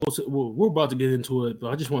we're about to get into it,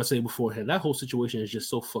 but I just want to say beforehand, that whole situation is just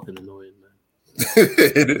so fucking annoying, man.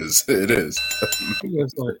 It is.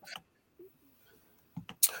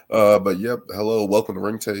 But yep, hello, welcome to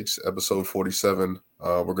Ring Takes, episode 47.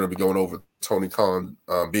 We're going to be going over Tony Khan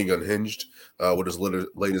being unhinged with his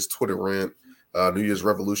latest Twitter rant, New Year's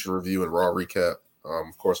Revolution review, and Raw recap.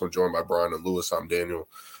 Of course, I'm joined by Brian and Lewis. I'm Daniel.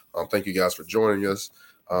 Thank you guys for joining us.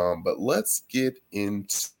 But let's get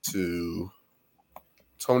into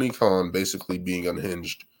Tony Khan basically being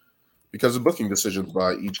unhinged because of booking decisions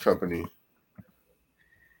by each company.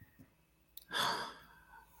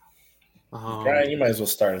 Brian, you might as well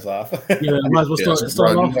start us off. Yeah, I might as well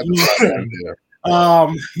start off.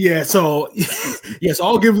 So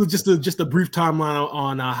I'll give just a brief timeline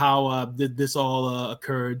on how this all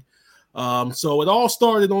occurred. So it all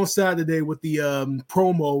started on Saturday with the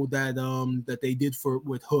promo that they did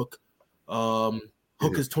with Hook.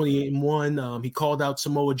 Hook is 28-1. He called out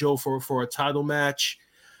Samoa Joe for a title match.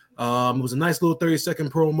 It was a nice little 30-second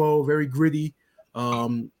promo, very gritty.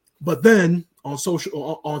 But then on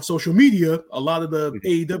social media, a lot of the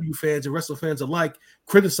AEW fans and wrestler fans alike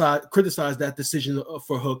criticized that decision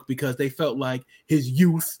for Hook because they felt like his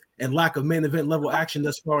youth and lack of main event level action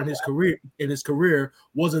thus far in his career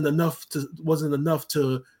wasn't enough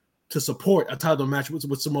to support a title match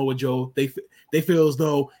with Samoa Joe. They feel as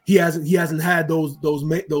though he hasn't had those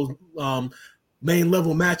main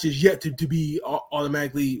level matches yet to be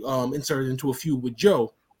automatically inserted into a feud with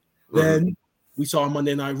Joe. Then we saw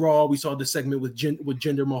Monday Night Raw. We saw the segment with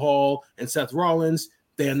Jinder Mahal and Seth Rollins.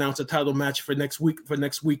 They announced a title match for next week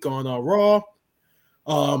on Raw.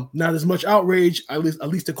 Not as much outrage, at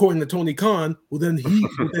least according to Tony Khan, who then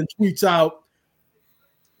tweets out,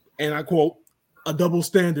 and I quote, "A double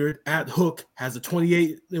standard at Hook has a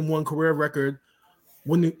 28-1 career record.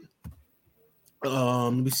 Let me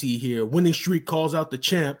see here. Winning streak calls out the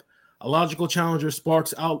champ. A logical challenger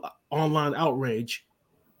sparks out online outrage.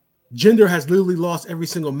 Jinder has literally lost every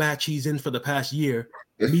single match he's in for the past year.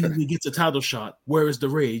 Immediately gets a title shot. Where is the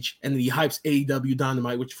rage?" And then he hypes AEW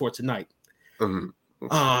Dynamite, which for tonight.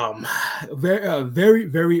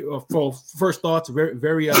 Very for first thoughts,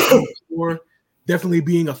 very immature. Definitely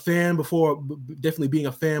being a fan before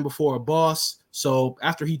a boss. So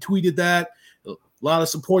after he tweeted that, a lot of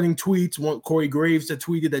supporting tweets. Corey Graves that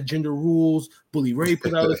tweeted that Jinder rules. Bully Ray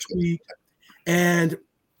put out a tweet, and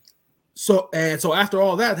so after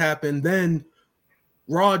all that happened, then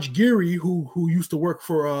Raj Giri, who used to work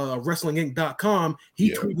for WrestlingInc.com,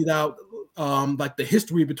 he tweeted out like the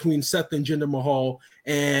history between Seth and Jinder Mahal,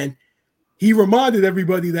 and he reminded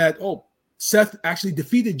everybody that Seth actually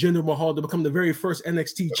defeated Jinder Mahal to become the very first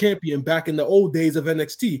NXT champion back in the old days of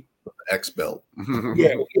NXT. X belt.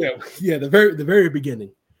 the very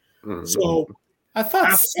beginning. So I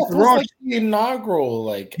thought Seth was like the inaugural,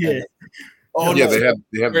 like they have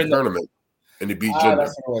the tournament, and he beat Jinder.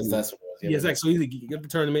 That's what it was. Exactly. So he got the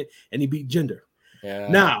tournament and he beat Jinder. Yeah.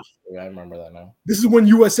 Now, I remember that now. This is when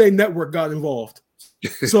USA Network got involved.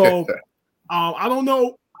 So I don't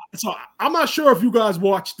know. So I'm not sure if you guys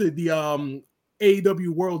watched the AEW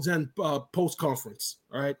World's End post conference.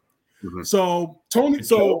 All right. So Tony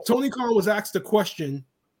Khan was asked a question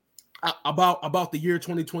about the year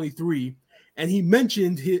 2023, and he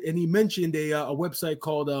mentioned a website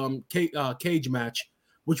called Cage Match,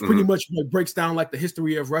 which pretty much breaks down like the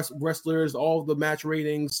history of wrestlers, all the match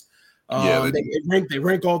ratings. They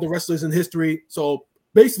rank all the wrestlers in history. So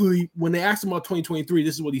basically, when they asked him about 2023,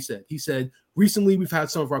 this is what he said. He said, "Recently, we've had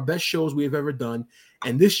some of our best shows we have ever done.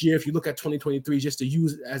 And this year, if you look at 2023, just to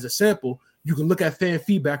use as a sample, you can look at fan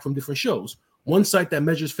feedback from different shows. One site that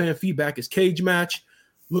measures fan feedback is Cage Match.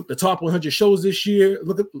 Look the top 100 shows this year.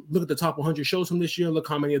 Look at the top 100 shows from this year. Look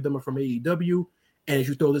how many of them are from AEW. And if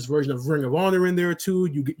you throw this version of Ring of Honor in there too,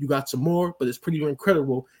 you got some more. But it's pretty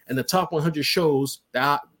incredible. And the top 100 shows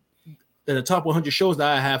that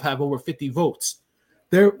I have over 50 votes.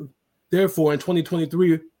 Therefore, in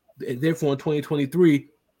 2023,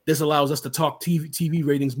 this allows us to talk TV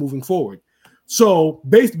ratings moving forward. So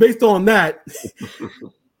based on that,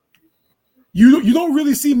 you don't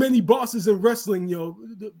really see many bosses in wrestling,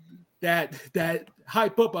 that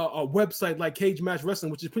hype up a website like Cage Match Wrestling,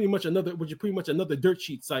 which is pretty much another dirt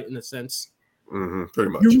sheet site in a sense. Pretty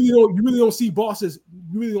much. You really don't see bosses.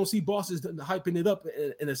 You really don't see bosses hyping it up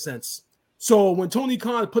in a sense. So when Tony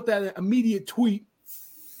Khan put that immediate tweet,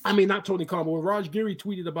 I mean not Tony Khan, but when Raj Giri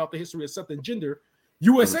tweeted about the history of Seth and Jinder,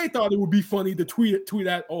 USA thought it would be funny to tweet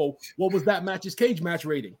at, what was that match's Cage Match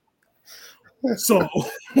rating? So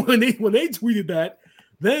when they tweeted that,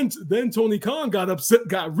 then Tony Khan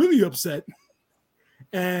got really upset,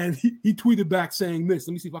 and he tweeted back saying this.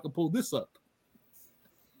 Let me see if I can pull this up.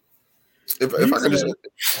 If I can just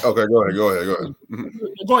okay, go ahead. Go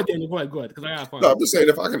ahead, Daniel. Go ahead. Because I gotta find. No, I'm just saying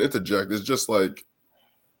if I can interject, it's just like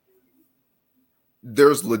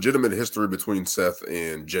there's legitimate history between Seth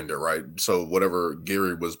and Jinder, right? So whatever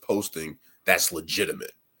Gary was posting, that's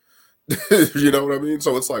legitimate. You know what I mean?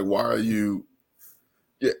 So it's like, why are you?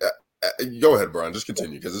 Yeah, go ahead, Brian. Just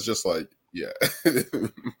continue because it's just like, yeah,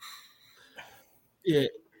 yeah.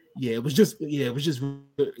 It was just.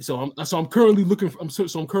 So I'm currently looking.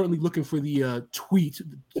 I'm currently looking for the tweet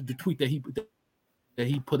that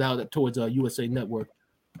he put out towards USA Network.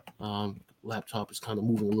 Laptop is kind of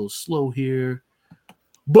moving a little slow here.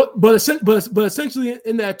 But essentially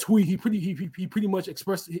in that tweet, he pretty much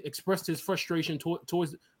expressed his frustration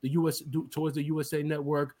towards the USA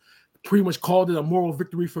Network. Pretty much called it a moral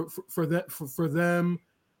victory for them,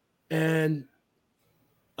 and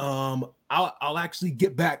I'll actually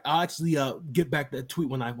get back. Get back that tweet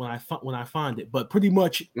when I find it. But pretty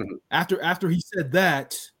much after he said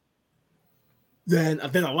that, then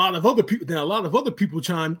a lot of other people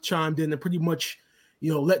chimed in and pretty much,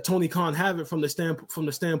 let Tony Khan have it from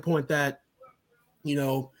the standpoint that,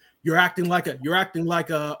 you're acting like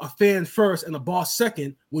a fan first and a boss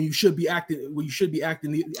second when you should be acting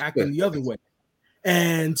the other way.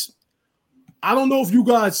 And I don't know if you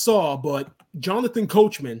guys saw, but Jonathan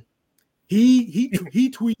Coachman, he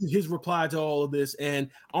tweeted his reply to all of this, and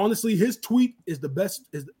honestly, his tweet is the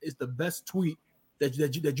best tweet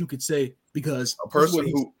that you could say, because a person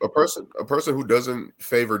who doesn't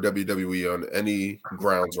favor WWE on any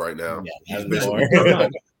grounds right now. Yeah, does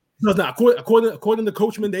not. According to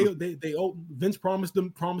Coachman, they owe Vince promised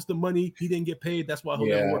them money. He didn't get paid. That's why he'll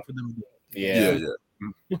never work for them again.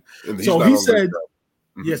 Yeah. So he said,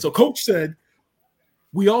 So Coach said,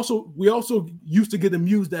 we also used to get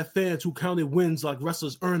amused at fans who counted wins like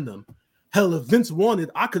wrestlers earned them. Hell, if Vince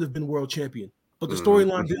wanted, I could have been world champion, but the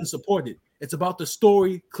storyline didn't support it. It's about the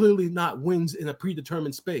story, clearly not wins in a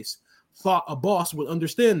predetermined space. Thought a boss would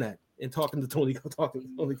understand that. In talking to Tony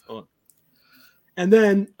Khan. And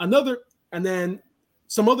then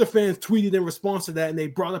some other fans tweeted in response to that, and they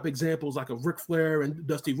brought up examples like of Ric Flair and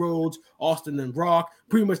Dusty Rhodes, Austin and Rock,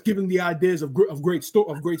 pretty much giving the ideas of great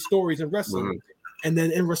stories in wrestling. And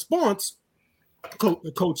then in response,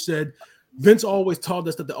 the coach said, Vince always told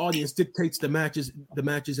us that the audience dictates the matches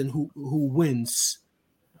and who wins.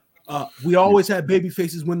 We always had baby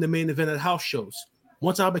faces win the main event at house shows.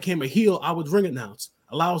 Once I became a heel, I would ring announce.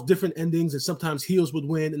 Allows different endings, and sometimes heels would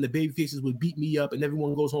win and the baby faces would beat me up and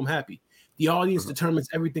everyone goes home happy. The audience determines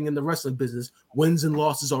everything in the wrestling business. Wins and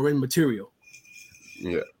losses are immaterial.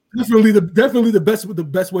 Yeah. Definitely the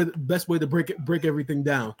best way to break everything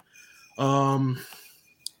down. Go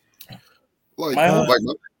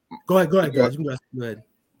ahead, guys. Go ahead.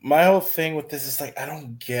 My whole thing with this is like, I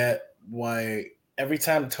don't get why every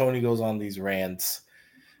time Tony goes on these rants,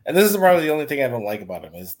 and this is probably the only thing I don't like about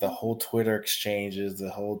him, is the whole Twitter exchanges, the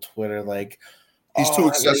whole Twitter, like, he's too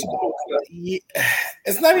accessible.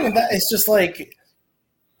 It's not even that. It's just like,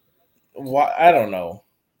 I don't know.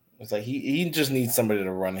 It's like he just needs somebody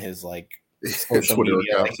to run his like social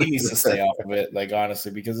media. Like, he needs to stay off of it, like,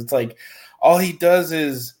 honestly, because it's like all he does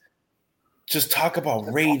is just talk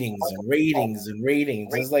about ratings.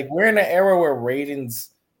 It's like we're in an era where ratings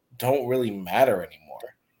don't really matter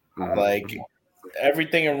anymore. Like,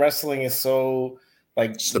 everything in wrestling is so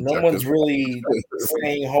like subjective. No one's really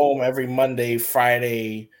staying home every Monday,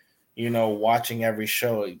 Friday, watching every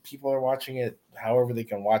show. People are watching it however they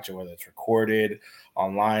can watch it, whether it's recorded,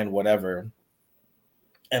 online, whatever.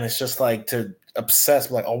 And it's just like to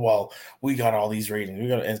obsess, like, oh well, we got all these ratings.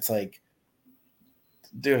 It's like,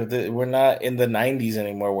 dude, we're not in the 90s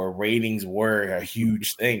anymore where ratings were a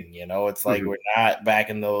huge thing. It's like we're not back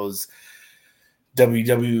in those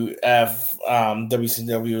WWF,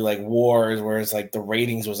 WCW like wars where it's like the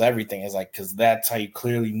ratings was everything. It's like, because that's how you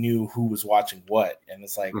clearly knew who was watching what. And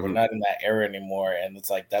it's like we're not in that era anymore. And it's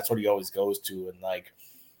like that's what he always goes to. And like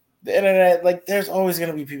the internet, like there's always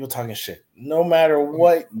gonna be people talking shit. No matter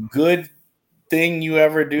what good thing you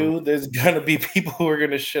ever do, there's gonna be people who are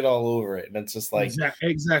gonna shit all over it. And it's just like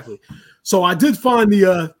exactly. So I did find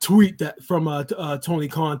the tweet that from Tony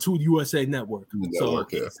Khan to USA Network. In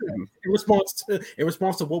response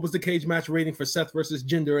to what was the cage match rating for Seth versus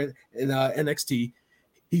Jinder in NXT,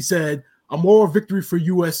 he said, "A moral victory for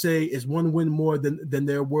USA is one win more than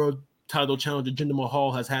their world title challenger Jinder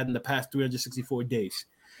Mahal has had in the past 364 days.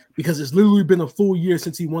 Because it's literally been a full year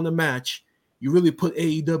since he won a match. You really put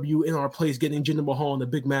AEW in our place, getting Jinder Mahal in a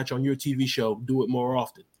big match on your TV show. Do it more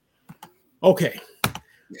often." Okay.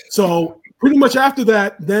 So pretty much after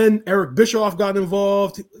that, then Eric Bischoff got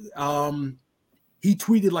involved. he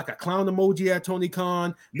tweeted like a clown emoji at Tony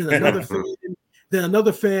Khan. Then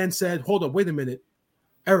another fan said, "Hold up, wait a minute,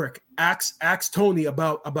 Eric, ask Tony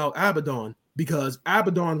about Abaddon, because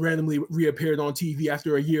Abaddon randomly reappeared on TV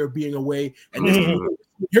after a year of being away, and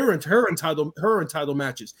her entitled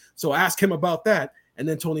matches. So ask him about that." And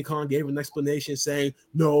then Tony Khan gave an explanation saying,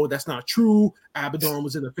 "No, that's not true. Abaddon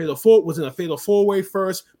was in a fatal four-way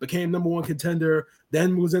first, became number one contender,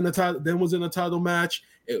 then was in a title match.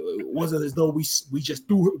 It wasn't as though we just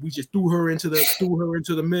threw her into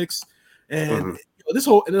the mix." And this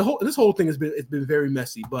whole thing has been very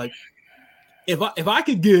messy. But if I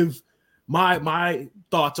could give my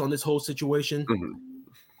thoughts on this whole situation.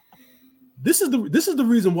 This is the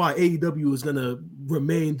reason why AEW is going to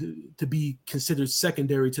remain to be considered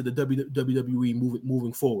secondary to the WWE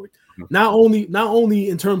moving forward. Not only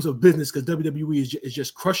in terms of business, because WWE is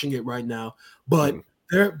just crushing it right now, but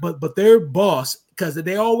their boss, because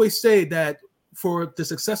they always say that for the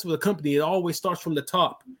success of the company, it always starts from the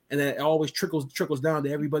top, and then it always trickles down to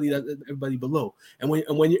everybody below. And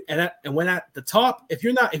when at the top, if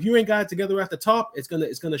you ain't got it together at the top, it's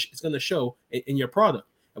gonna show in your product.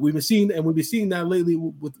 And we've been seeing that lately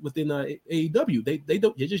within AEW. They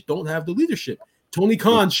just don't have the leadership. Tony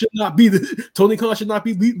Khan should not be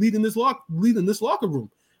leading this locker room.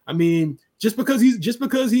 I mean, just because he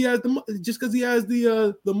has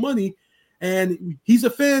the money, and he's a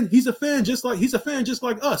fan just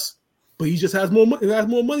like us, but he just has more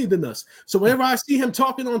money than us. So whenever I see him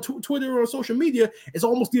talking on Twitter or social media, it's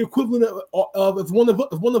almost the equivalent of if one of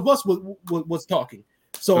us was talking.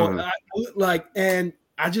 So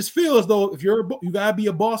I just feel as though if you gotta be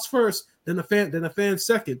a boss first, then a fan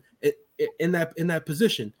second in that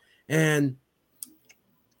position. And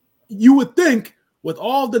you would think with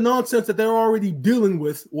all the nonsense that they're already dealing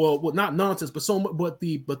with, well not nonsense, but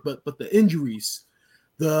the injuries,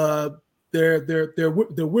 their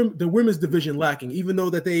women's division lacking, even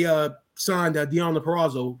though that they signed Deonna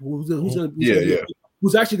Purrazzo,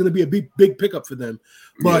 who's actually going to be a big pickup for them,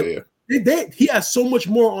 but. He has so much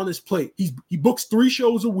more on his plate. He books 3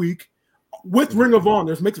 shows a week with Ring of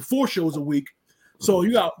Honor, makes it 4 shows a week. So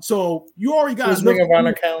you already got enough Ring of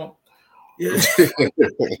Honor count. Yeah. You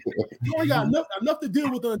already got enough to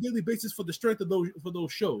deal with on a daily basis for the strength of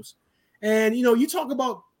those shows. And you talk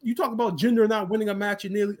about Jinder not winning a match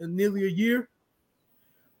in nearly a year.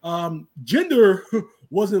 Jinder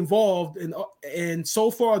was involved in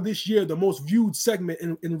so far this year the most viewed segment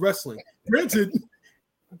in wrestling. Granted,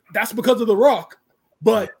 that's because of The Rock,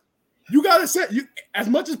 but you gotta say as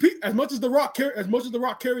much as The Rock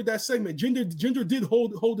carried that segment, Jinder did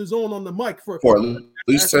hold his own on the mic for at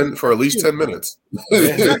least 10 minutes.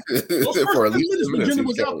 Exactly. For at least 10 minutes, Jinder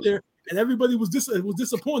was out there, and everybody was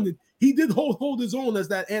disappointed. He did hold his own as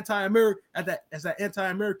that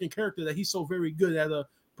anti-American character that he's so very good at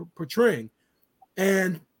portraying.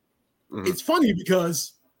 And it's funny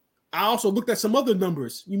because I also looked at some other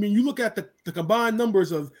numbers. You look at the combined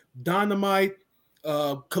numbers of Dynamite,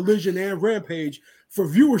 Collision, and Rampage for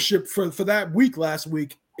viewership for that week last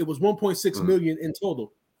week. It was 1.6 million in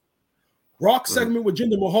total. Rock segment with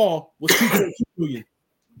Jinder Mahal was 2.2 million.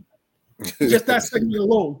 Just that segment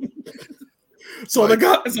alone. So the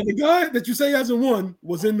guy that you say hasn't won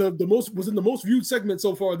was in the most viewed segment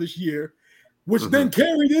so far this year, which then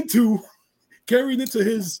carried into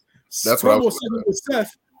his promo segment with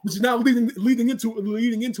Seth, which is now leading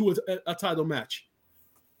into a title match.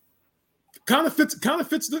 Kind of fits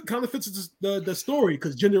the story,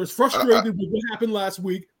 because Jinder is frustrated with what happened last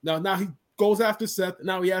week. Now he goes after Seth.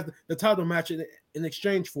 Now he has the title match in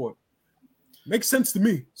exchange for it. Makes sense to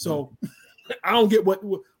me. So I don't get what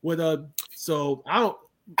so I don't.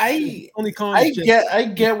 I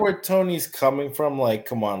get where Tony's coming from. Like,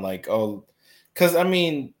 come on, like, because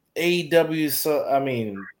AEW. So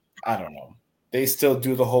I don't know. They still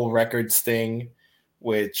do the whole records thing,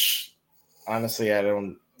 which honestly I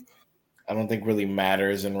don't think really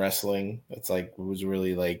matters in wrestling. It's like, it was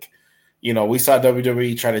really like, we saw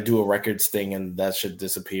WWE try to do a records thing, and that shit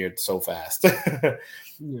disappeared so fast. And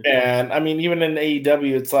even in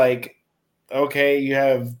AEW, it's like, okay, you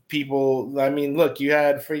have people. Look, you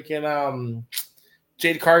had freaking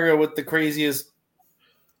Jade Cargill with the craziest,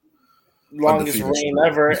 longest reign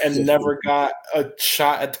ever, and never got a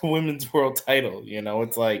shot at the women's world title.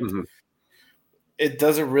 It's like, it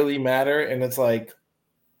doesn't really matter. And it's like,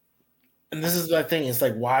 and this is the thing, it's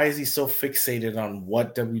like, why is he so fixated on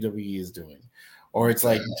what WWE is doing? Or it's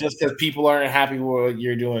like, just because people aren't happy with what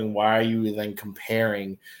you're doing, why are you then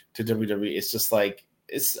comparing to WWE? It's just like,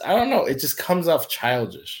 I don't know, it just comes off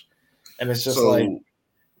childish. And it's just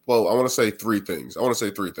well, I want to say 3 things.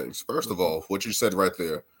 First of all, what you said right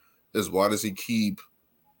there, is why does he keep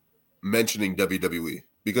mentioning WWE?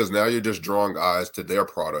 Because now you're just drawing eyes to their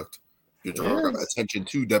product. You're drawing attention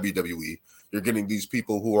to WWE. You're getting these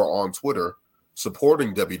people who are on Twitter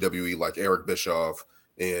supporting WWE, like Eric Bischoff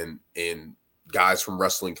and guys from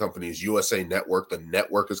wrestling companies, USA Network. The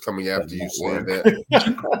network is coming after you, saying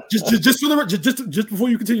that. just before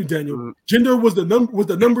you continue, Daniel, gender was the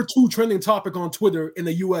number 2 trending topic on Twitter in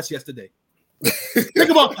the U.S. yesterday.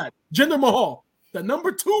 Think about that, Jinder Mahal. The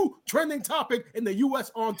number 2 trending topic in the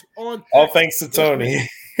U.S. on all thanks to Tony.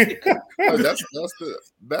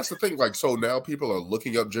 that's the thing. Like, so now people are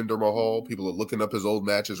looking up Jinder Mahal. People are looking up his old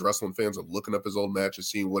matches. Wrestling fans are looking up his old matches,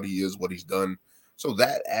 seeing what he is, what he's done. So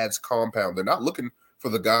that adds compound. They're not looking for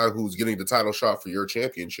the guy who's getting the title shot for your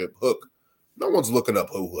championship, Hook. No one's looking up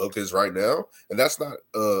who Hook is right now, and that's not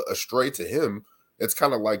a stray to him. It's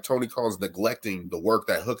kind of like Tony Khan's neglecting the work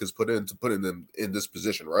that Hook has put in to put in them in this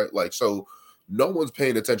position, right? Like, so. No one's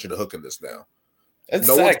paying attention to Hook in this now. It's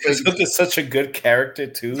sad because Hook is such a good character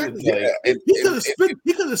too. He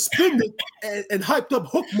could have spinned it and hyped up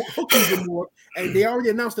Hook even more. And they already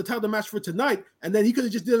announced the title match for tonight. And then he could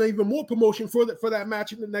have just done even more promotion for that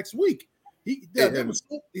match in the next week. Go ahead.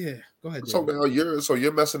 So now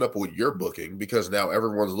you're messing up with your booking because now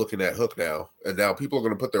everyone's looking at Hook now, and now people are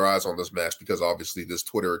going to put their eyes on this match because obviously this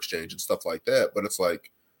Twitter exchange and stuff like that. But it's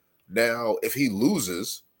like now if he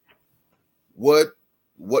loses. What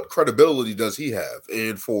credibility does he have?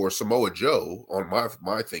 And for Samoa Joe, on my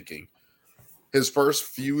thinking, his first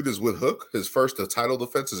feud is with Hook. His first title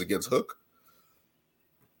defense is against Hook.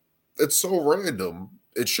 It's so random.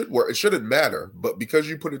 It should work. It shouldn't matter. But because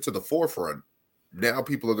you put it to the forefront, now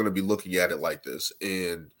people are going to be looking at it like this.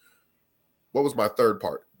 And what was my third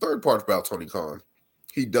part? Third part about Tony Khan.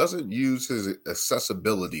 He doesn't use his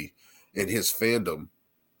accessibility and his fandom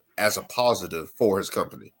as a positive for his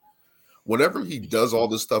company. Whenever he does all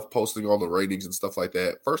this stuff, posting all the ratings and stuff like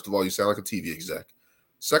that, first of all, you sound like a TV exec.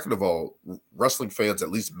 Second of all, wrestling fans,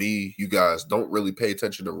 at least me, you guys, don't really pay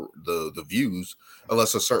attention to the views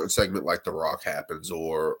unless a certain segment like The Rock happens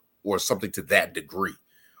or something to that degree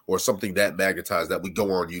or something that magnetized that we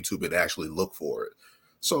go on YouTube and actually look for it.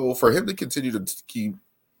 So for him to continue to keep,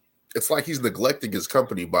 it's like he's neglecting his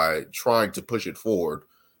company by trying to push it forward,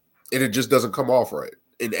 and it just doesn't come off right.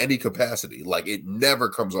 In any capacity, like it never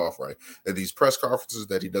comes off right. And these press conferences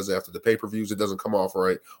that he does after the pay-per-views, it doesn't come off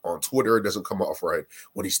right. On Twitter, it doesn't come off right.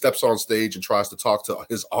 When he steps on stage and tries to talk to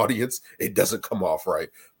his audience, it doesn't come off right.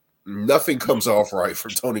 Nothing comes off right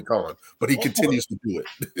from Tony Khan, but he continues to do it.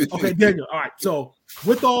 Okay, Daniel. All right. So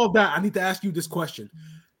with all of that, I need to ask you this question.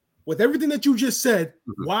 With everything that you just said,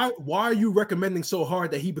 why are you recommending so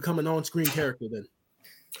hard that he become an on-screen character then?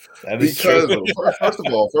 Because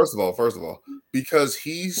first of all, because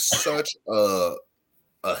he's such a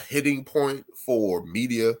hitting point for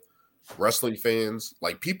media, wrestling fans.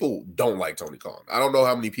 Like people don't like Tony Khan. I don't know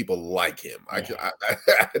how many people like him. I get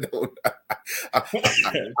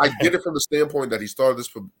it from the standpoint that he started this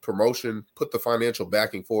promotion, put the financial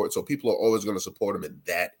backing for it, so people are always going to support him in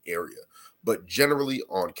that area. But generally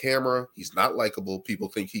on camera, he's not likable. People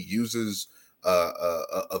think he uses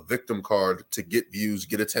a victim card to get views,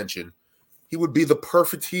 get attention. He would be the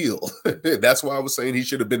perfect heel. That's why I was saying he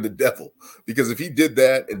should have been the devil. Because if he did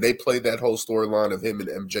that and they played that whole storyline of him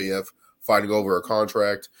and MJF fighting over a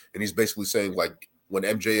contract, and he's basically saying like when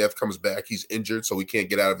MJF comes back, he's injured, so he can't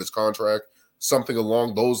get out of his contract, something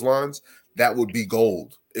along those lines, that would be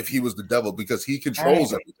gold if he was the devil because he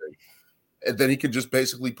controls everything. And then he can just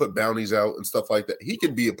basically put bounties out and stuff like that. He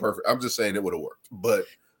can be a perfect, I'm just saying it would have worked. But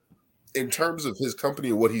in terms of his company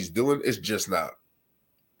and what he's doing, it's just not.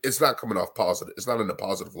 It's not coming off positive. It's not in a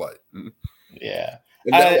positive light. Yeah.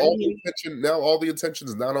 And now all the attention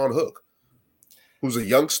is not on Hook, who's a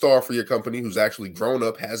young star for your company, who's actually grown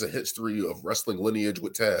up, has a history of wrestling lineage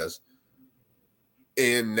with Taz.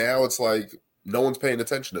 And now it's like no one's paying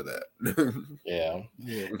attention to that. Yeah.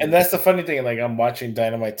 And that's the funny thing. Like I'm watching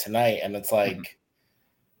Dynamite tonight, and it's like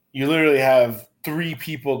you literally have 3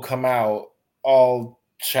 people come out all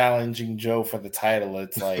challenging Joe for the title.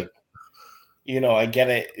 It's like, I get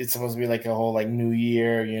it. It's supposed to be like a whole like New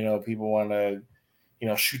Year, people want to,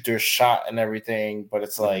 shoot their shot and everything, but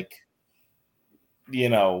it's like,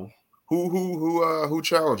 who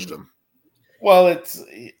challenged him? Well,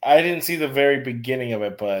 I didn't see the very beginning of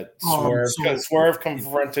it, but Swerve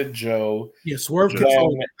confronted Joe. Yeah, Swerve came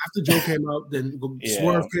out after Joe came out. Then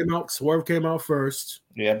Swerve came out. Swerve came out first.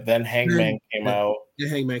 Yeah, then Hangman came out. Yeah,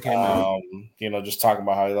 Hangman came out. Just talking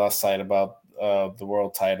about how he lost sight about the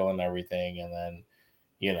world title and everything, and then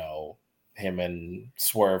him and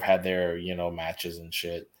Swerve had their matches and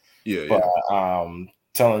shit. Yeah.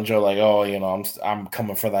 telling Joe like, "Oh, I'm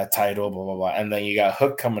coming for that title," blah blah blah, and then you got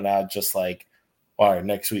Hook coming out just like, "All right,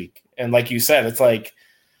 next week." And like you said, it's like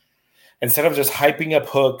instead of just hyping up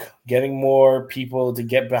Hook, getting more people to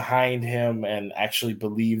get behind him and actually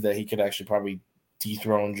believe that he could actually probably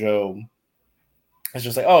dethrone Joe, it's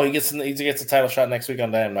just like, oh, he gets a title shot next week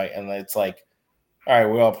on Dynamite, and it's like, all right,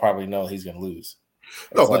 we all probably know he's gonna lose.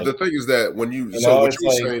 No, but the thing is that when you what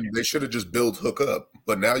you're saying, they should have just built Hook up,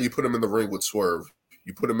 but now you put him in the ring with Swerve.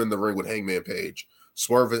 You put him in the ring with Hangman Page.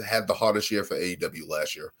 Swerve had the hottest year for AEW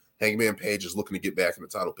last year. Hangman Page is looking to get back in the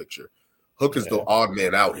title picture. Hook is the odd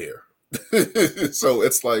man out here. So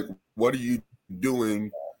it's like, what are you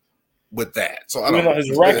doing with that? So I don't know. His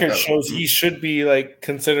record shows he should be like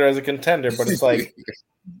considered as a contender, but it's like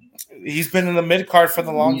he's been in the mid card for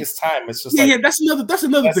the longest time. It's just that's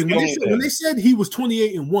another thing. When they said he was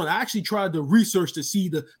 28-1, I actually tried to research to see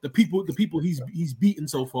the people he's beaten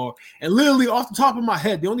so far, and literally off the top of my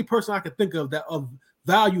head, the only person I could think of that of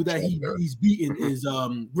value that he's beaten is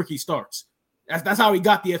Ricky Starks. That's how he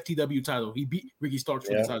got the FTW title. He beat Ricky Starks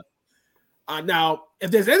for the title. Now, if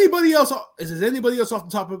there's anybody else off the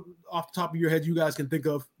top of your head you guys can think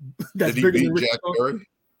of that's bigger than Ricky Starks?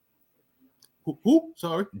 Who?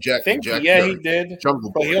 Sorry, Jack. He did.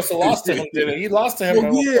 But he also lost to him. Didn't he? He lost to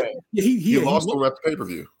him. He lost him at the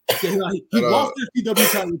pay-per-view. Yeah, he lost the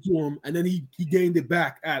FTW title to him, and then he gained it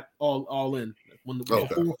back at All In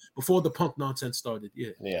before the Punk nonsense started.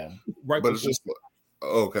 Yeah. Right, but it's just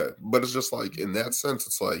but it's just like in that sense,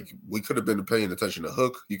 it's like we could have been paying attention to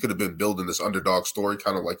Hook. You could have been building this underdog story,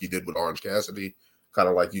 kind of like you did with Orange Cassidy, kind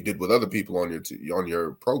of like you did with other people on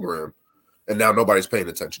your program, and now nobody's paying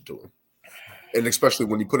attention to him. And especially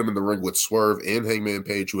when you put him in the ring with Swerve and Hangman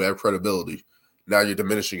Page, who have credibility, now you're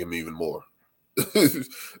diminishing him even more.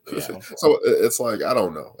 So it's like, I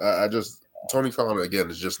don't know. I just Tony Khan again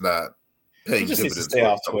is just not paying dividends. He just needs to stay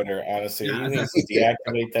off Twitter, honestly. He needs to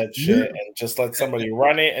deactivate that shit and just let somebody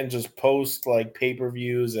run it and just post like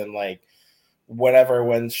pay-per-views and like whatever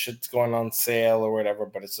when shit's going on sale or whatever.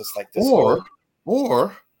 But it's just like this.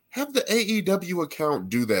 Or have the AEW account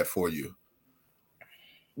do that for you.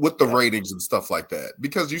 With the ratings and stuff like that.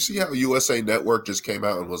 Because you see how USA Network just came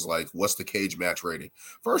out and was like, what's the cage match rating?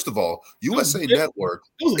 First of all, USA Network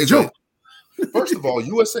is First of all,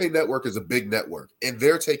 USA Network is a big network, and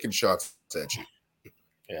they're taking shots at you.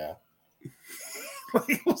 Yeah.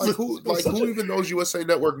 Who even knows USA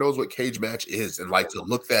Network knows what cage match is and like to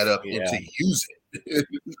look that up and to use it.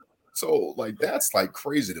 So like that's like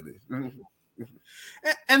crazy to me.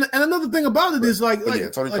 And another thing about it is like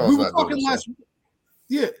Tony we were talking last week.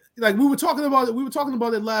 Yeah, like we were talking about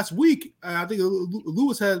it last week. I think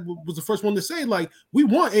Lewis was the first one to say like we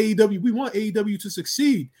want AEW to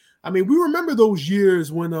succeed. I mean, we remember those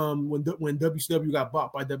years when WCW got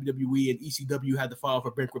bought by WWE and ECW had to file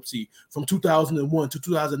for bankruptcy from 2001 to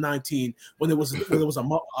 2019 when there was a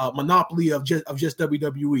monopoly of just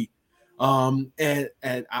WWE. And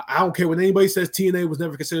I don't care when anybody says TNA was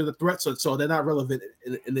never considered a threat, so they're not relevant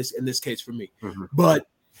in this case for me. Mm-hmm. But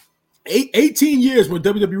 18 years when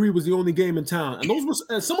WWE was the only game in town, and those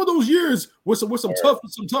were some of those years were some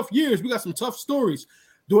tough years. We got some tough stories.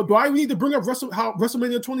 Do I need to bring up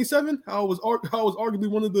WrestleMania 27? How it was arguably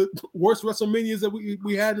one of the worst WrestleManias that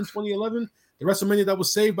we had in 2011. The WrestleMania that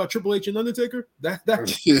was saved by Triple H and Undertaker. So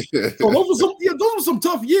those were some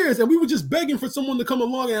tough years, and we were just begging for someone to come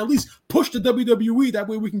along and at least push the WWE. That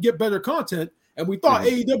way we can get better content. And we thought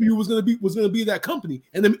AEW was gonna be that company.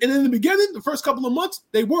 And in the beginning, the first couple of months,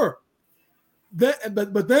 they were.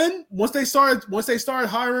 But then once they started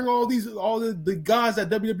hiring all the guys that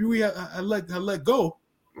WWE had let go,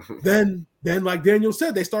 then like Daniel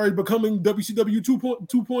said, they started becoming WCW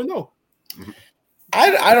 2.0.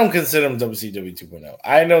 I don't consider them WCW 2.0.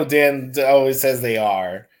 I know Dan always says they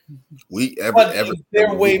are.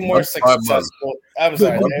 They're way more successful. I'm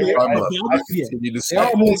sorry.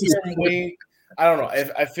 I don't know.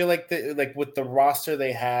 I feel like with the roster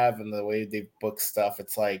they have and the way they book stuff,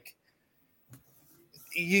 it's like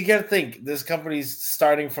you got to think this company's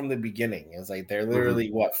starting from the beginning. It's like they're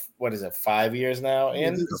literally what is it? 5 years now?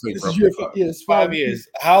 And it's 5 years.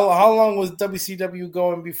 How long was WCW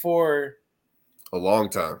going before? A long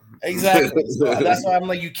time. Exactly. So that's why I'm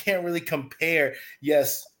like, you can't really compare.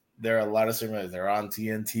 Yes, there are a lot of segments. They're on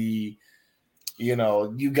TNT. You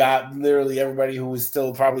know, you got literally everybody who was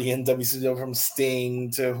still probably in WCW from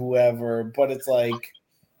Sting to whoever. But it's like,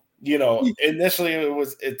 you know, initially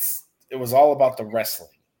it was all about the wrestling.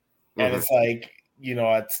 And it's like, you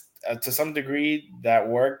know, it's to some degree that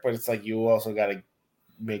worked, but it's like you also got to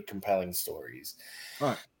make compelling stories. All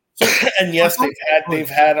right. And yes, they've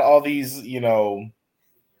had all these, you know,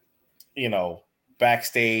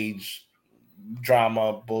 backstage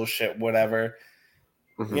drama, bullshit, whatever.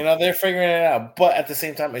 Mm-hmm. You know, they're figuring it out. But at the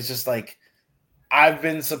same time, it's just like, I've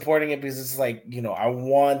been supporting it because it's like, you know, I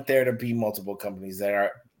want there to be multiple companies that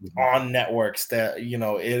are on networks that, you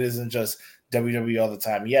know, it isn't just WWE all the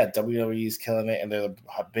time. Yeah, WWE is killing it and they're the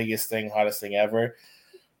biggest thing, hottest thing ever.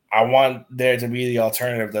 I want there to be the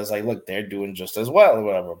alternative that's like, look, they're doing just as well or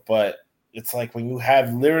whatever. But it's like when you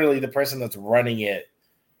have literally the person that's running it,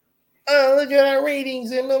 oh, look at our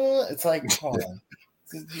ratings and blah, blah, blah. It's like, come on.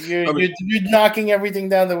 You're knocking everything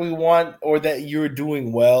down that we want or that you're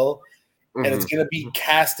doing well. And it's going to be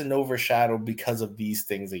cast and overshadowed because of these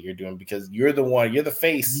things that you're doing, because you're the one, you're the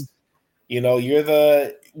face, you know, you're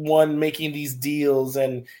the one making these deals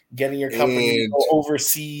and getting your company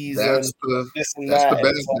overseas. That's and this and that's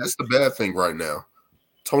that. That's the bad thing right now.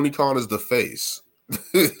 Tony Khan is the face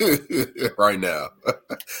right now.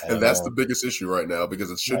 And that's the biggest issue right now, because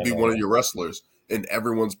it should be one of your wrestlers and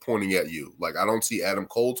everyone's pointing at you. Like, I don't see Adam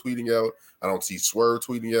Cole tweeting out. I don't see Swerve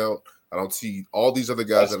tweeting out. I don't see all these other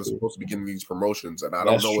guys that are supposed to be getting these promotions, and I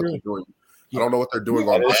don't know what they're doing. I don't know what they're doing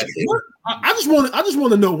on that. I just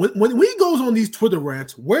want to know when he goes on these Twitter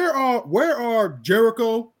rants, where are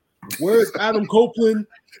Jericho? Where's Adam Copeland?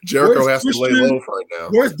 Jericho has to lay low right now.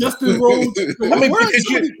 Where's Dustin Rhodes?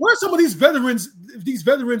 Where's some of these veterans in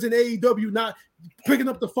AEW not picking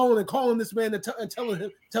up the phone and calling this man and telling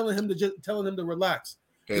him to relax?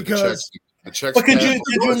 Okay, because the checks. But could you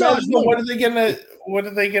imagine what are they gonna? I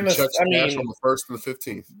mean, on the 1st and the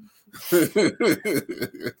 15th.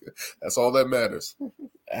 That's all that matters.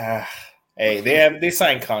 Hey, they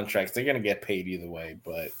signed contracts. They're gonna get paid either way.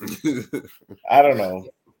 But I don't know.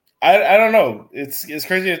 I don't know. It's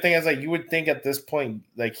crazy to think. It's like you would think at this point,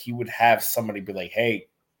 like he would have somebody be like, "Hey,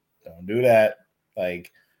 don't do that.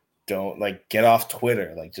 Like, don't get off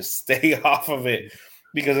Twitter. Like, just stay off of it."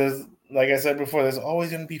 Because like I said before, there's always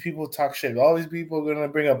going to be people who talk shit. All these people are going to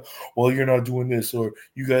bring up, well, you're not doing this or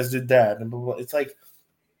you guys did that. And blah, blah, blah. It's like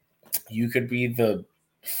you could be the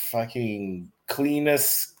fucking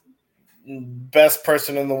cleanest, best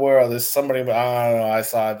person in the world. There's somebody, I don't know, I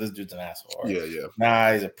saw this dude's an asshole. Or, yeah.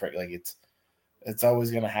 Nah, he's a prick. Like, it's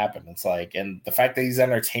always going to happen. It's like, and the fact that he's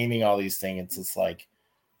entertaining all these things, it's just like,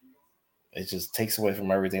 it just takes away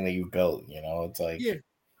from everything that you built, you know? It's like,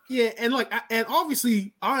 yeah, and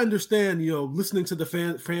obviously I understand, you know, listening to the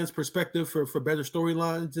fans' perspective for better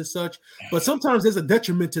storylines and such, but sometimes there's a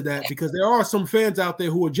detriment to that, because there are some fans out there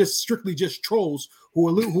who are just strictly just trolls who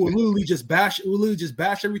are literally just bash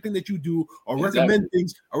everything that you do, or recommend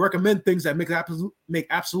things that make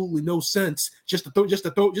absolutely no sense just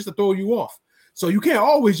to throw you off. So you can't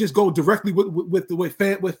always just go directly with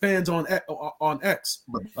fans on X.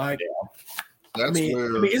 Like, That's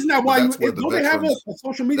where, isn't that why don't they have a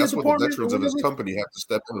social media department? The veterans of his company have to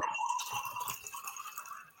step in.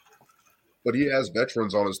 But he has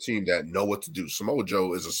veterans on his team that know what to do. Samoa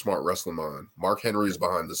Joe is a smart wrestling mind. Mark Henry is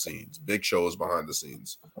behind the scenes. Big Show is behind the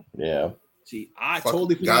scenes. Yeah. See, I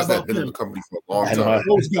totally forgot guys that about have been them. in the company for a long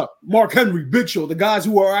time. Mark Henry, Big Show, the guys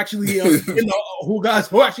who are actually who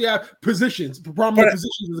actually have positions, prominent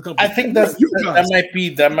positions in the company. I think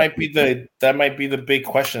that might be the big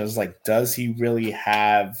question. Is like, does he really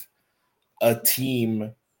have a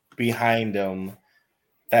team behind him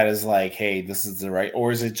that is like, hey, this is the right,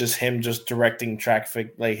 or is it just him just directing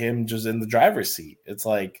traffic, like him just in the driver's seat? It's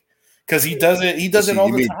like, because he does it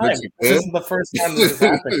all the time. This isn't the first time this has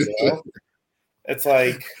happened, you know? It's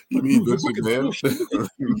like you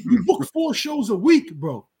book 4 shows a week,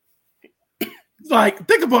 bro. Like,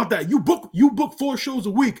 think about that. You book 4 shows a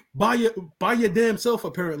week by your damn self,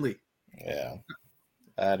 apparently. Yeah.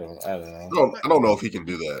 I don't know. I don't know if he can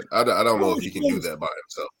do that. I don't know if he can do that by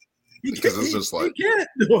himself. Because it's just like, he can't,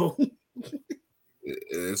 no.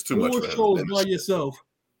 It's too much for him. 4 shows by yourself,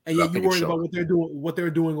 and yet you worry about what they're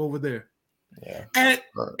doing over there. Yeah. And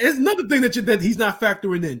it's another thing that he's not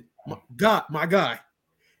factoring in. My guy.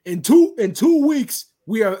 In 2 weeks,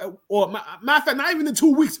 we are, or matter of fact, not even in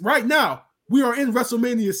 2 weeks, right now, we are in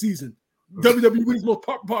WrestleMania season, WWE's most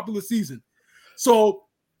popular season. So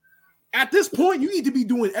at this point, you need to be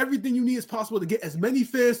doing everything you need as possible to get as many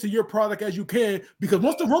fans to your product as you can, because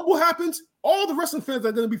once the Rumble happens, all the wrestling fans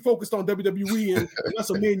are going to be focused on WWE and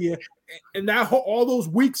WrestleMania. And now all those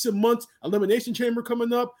weeks and months, Elimination Chamber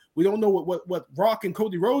coming up. We don't know what Rock and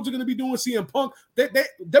Cody Rhodes are going to be doing, CM Punk.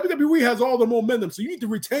 WWE has all the momentum. So you need to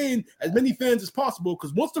retain as many fans as possible,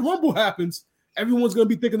 because once the Rumble happens, everyone's going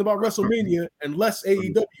to be thinking about WrestleMania and less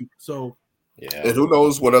AEW. So, yeah. And who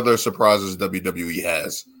knows what other surprises WWE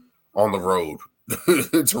has on the road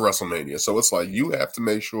to WrestleMania. So it's like you have to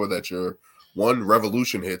make sure that your one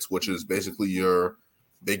Revolution hits, which is basically your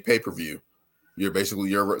big pay-per-view,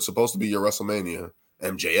 You're supposed to be your WrestleMania.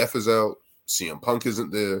 MJF is out. CM Punk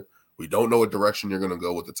isn't there. We don't know what direction you're going to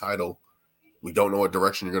go with the title. We don't know what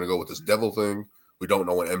direction you're going to go with this devil thing. We don't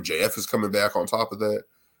know when MJF is coming back on top of that.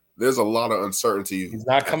 There's a lot of uncertainty. He's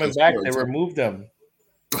not coming back. They removed him.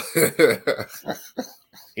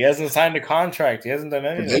 He hasn't signed a contract. He hasn't done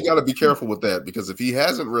anything. They got to be careful with that because if he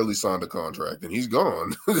hasn't really signed a contract, then he's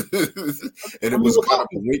gone. And it was kind of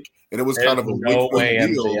a wink. And it was kind of a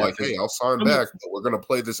wink deal. Like, hey, I'll sign back, but we're going to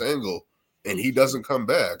play this angle. And he doesn't come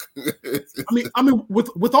back. I mean,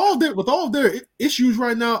 with all their issues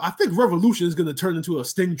right now, I think Revolution is going to turn into a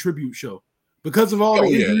Sting tribute show because of all the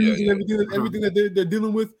injuries and everything that they're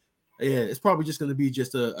dealing with. Yeah, it's probably just going to be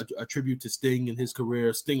just a tribute to Sting and his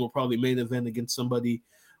career. Sting will probably main event against somebody.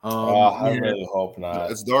 I really hope not.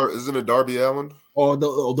 Isn't it Darby Allin? Or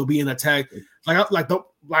they'll be in a tag they'll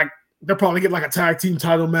probably get like a tag team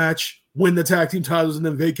title match, win the tag team titles, and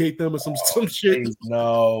then vacate them or some shit.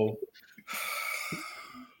 No.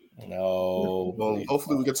 Well,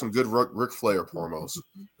 hopefully we get some good Ric Flair promos.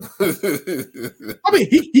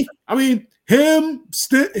 Him,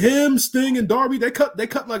 Sting, and Darby. They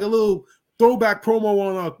cut like a little throwback promo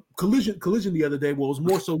on a collision the other day. Well, it was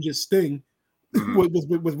more so just Sting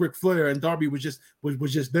with Ric Flair, and Darby was just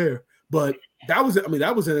there. But that was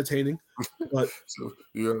entertaining. But so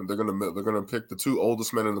yeah, they're gonna pick the two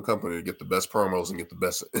oldest men in the company to get the best promos and get the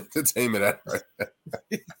best entertainment out of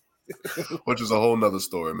it. Which is a whole nother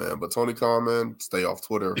story, man. But Tony Khan, man, stay off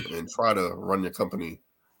Twitter and try to run your company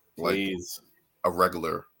like a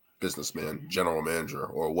regular businessman, general manager,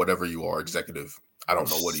 or whatever you are, executive. I don't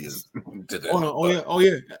know what he is. Oh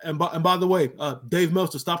yeah. And by the way, Dave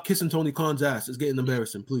Meltzer, stop kissing Tony Khan's ass. It's getting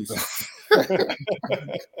embarrassing, please. I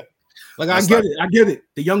get it.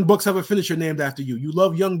 The Young Bucks have a finisher named after you. You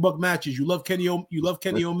love Young Buck matches. You love Kenny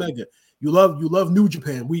Omega. You love New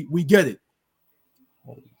Japan. We get it.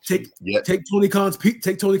 Take Tony Khan's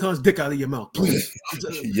dick out of your mouth, please.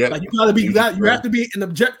 Like you have to be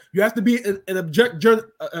an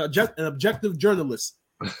objective journalist.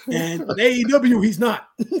 And AEW, he's not.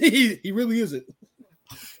 he really isn't.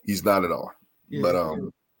 He's not at all. Yeah, but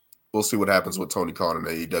we'll see what happens with Tony Khan and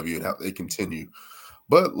AEW and how they continue.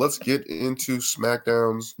 But let's get into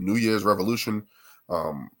SmackDown's New Year's Revolution.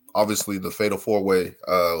 Obviously, the Fatal 4-Way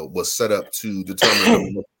was set up to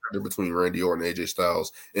determine between Randy Orton and AJ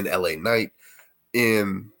Styles and LA Knight.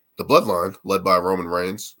 In the Bloodline, led by Roman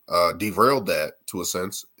Reigns, derailed that to a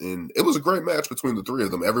sense. And it was a great match between the three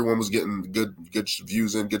of them. Everyone was getting good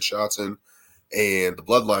views in, good shots in. And the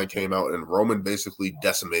Bloodline came out and Roman basically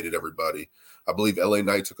decimated everybody. I believe LA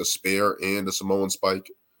Knight took a spear and a Samoan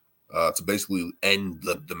spike to basically end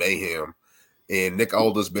the mayhem. And Nick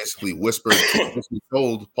Aldis basically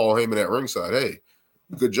told Paul Heyman at ringside, hey,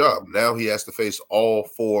 good job. Now he has to face all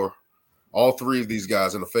three of these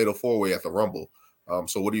guys in a Fatal 4-Way at the Rumble.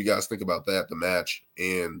 So what do you guys think about that, the match,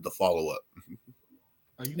 and the follow-up?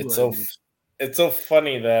 It's so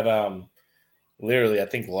funny that literally I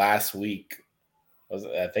think last week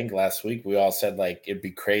we all said like it'd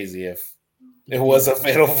be crazy if it was a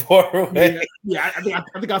Fatal 4-Way. Yeah, I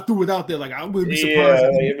think I threw it out there. Like I wouldn't be surprised.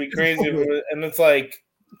 Yeah, it'd be crazy. And it's like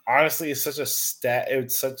honestly, it's such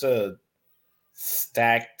a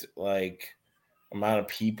stacked like amount of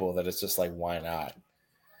people that it's just like why not?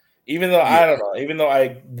 Even though I don't know, even though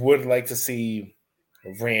I would like to see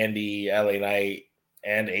Randy, LA Knight,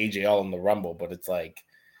 and AJ all in the Rumble, but it's like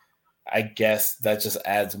I guess that just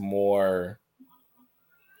adds more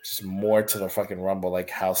to the fucking Rumble, like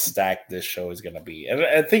how stacked this show is gonna be. And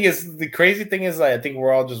I think the crazy thing is like I think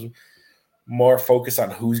we're all just more focused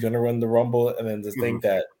on who's gonna run the Rumble, and then to think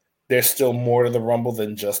that there's still more to the Rumble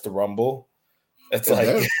than just the Rumble. It's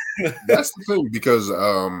like that's the thing because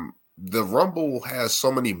the Rumble has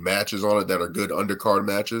so many matches on it that are good undercard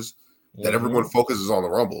matches that everyone focuses on the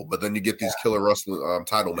Rumble, but then you get these killer wrestling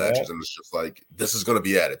title matches, and it's just like this is going to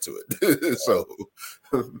be added to it. So,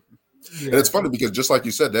 and it's funny because just like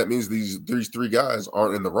you said, that means these three guys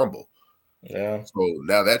aren't in the Rumble. Yeah. So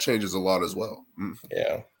now that changes a lot as well.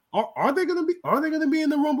 Yeah. Are they gonna be in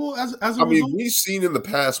the Rumble as a result? Mean, we've seen in the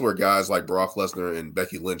past where guys like Brock Lesnar and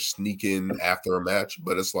Becky Lynch sneak in after a match,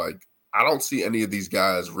 but it's like I don't see any of these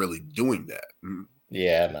guys really doing that.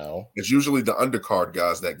 Yeah, no. It's usually the undercard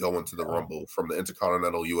guys that go into the Rumble from the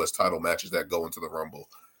Intercontinental U.S. title matches that go into the Rumble.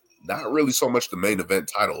 Not really so much the main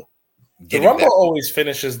event title. The Rumble always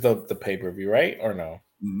finishes the pay-per-view, right? Or no?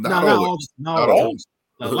 Not always.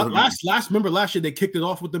 Remember last year they kicked it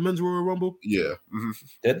off with the Men's Royal Rumble? Yeah.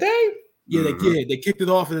 Did they? Yeah, they kicked it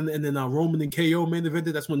off, and then Roman and KO main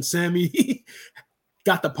evented. That's when Sammy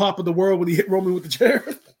got the pop of the world when he hit Roman with the chair.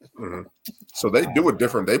 Mm-hmm. So they do it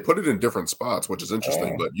different. They put it in different spots, which is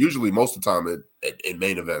interesting. But usually, most of the time, it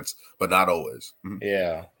main events, but not always. Mm-hmm.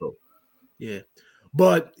 Yeah. So. Yeah.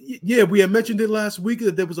 But yeah, we had mentioned it last week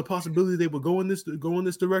that there was a possibility they would go in this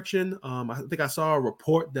direction. I think I saw a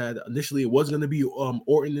report that initially it was going to be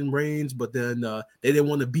Orton and Reigns, but then they didn't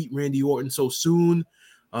want to beat Randy Orton so soon,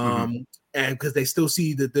 and because they still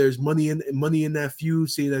see that there's money in that feud,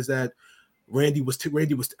 seeing as that Randy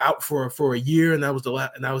was out for a year, and that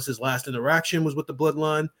was his last interaction was with the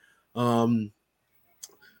Bloodline.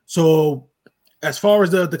 So as far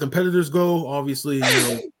as the competitors go, obviously,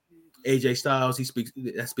 AJ Styles,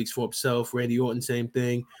 that speaks for himself. Randy Orton, same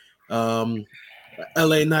thing.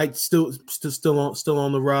 LA Knight still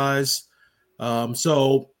on the rise.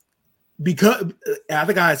 So because I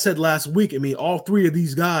think I had said last week, I mean, all three of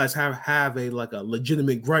these guys have a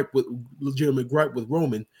legitimate gripe with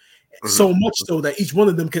Roman. Mm-hmm. So much so that each one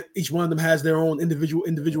of them has their own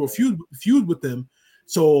individual feud with them.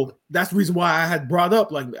 So that's the reason why I had brought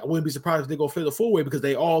up, like, I wouldn't be surprised if they go fatal four-way, because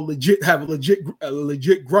they all have a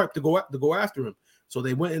legit gripe to go after him. So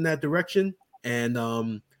they went in that direction, and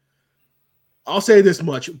I'll say this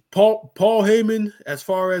much: Paul Heyman, as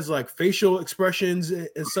far as like facial expressions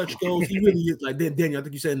and such goes, he really is, like Daniel, I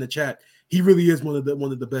think you said in the chat, he really is one of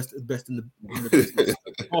the best in the business.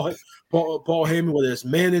 Paul Heyman, whether it's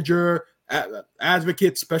manager,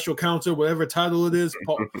 advocate, special counsel, whatever title it is,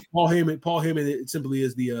 Paul Heyman, it simply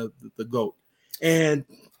is the GOAT. And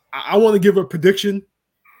I want to give a prediction.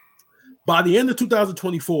 By the end of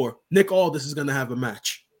 2024, Nick Aldis is going to have a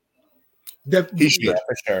match. He should,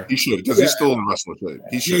 for sure. He should, because he's still in wrestling shape.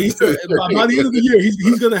 He should. By the end of the year,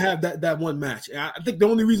 he's going to have that one match. And I think the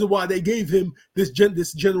only reason why they gave him this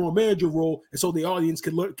general manager role is so the audience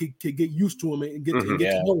could get used to him and get to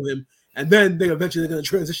know him, and then they're eventually going to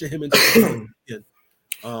transition him into.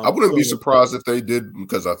 I wouldn't be surprised if they did,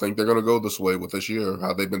 because I think they're going to go this way with this year.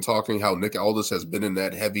 How they've been talking, how Nick Aldis has been in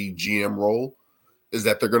that heavy GM role, is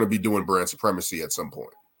that they're going to be doing brand supremacy at some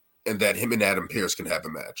point, and that him and Adam Pearce can have a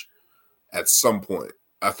match at some point.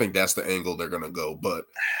 I think that's the angle they're going to go. But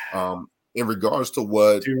in regards to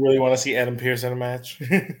what... Do you really want to see Adam Pearce in a match?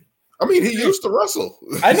 I mean, he used to wrestle.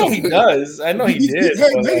 I know he does. I know he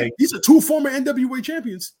did. These are two former NWA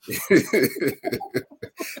champions.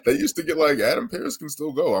 They used to get like Adam Pearce can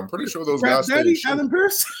still go. I'm pretty sure those guys... Adam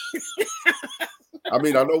Pearce? I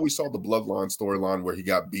mean, I know we saw the Bloodline storyline where he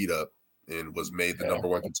got beat up and was made the number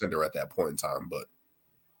one contender at that point in time, but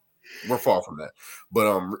we're far from that.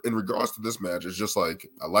 But in regards to this match, it's just like,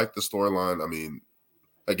 I like the storyline. I mean,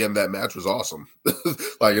 again, that match was awesome.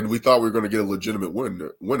 And we thought we were going to get a legitimate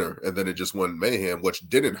winner, and then it just went mayhem, which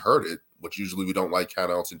didn't hurt it, which usually we don't like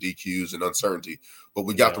countouts and DQs and uncertainty, but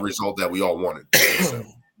we got the result that we all wanted.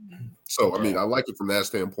 So, I mean, I like it from that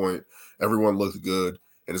standpoint. Everyone looked good,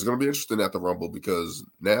 and it's going to be interesting at the Rumble, because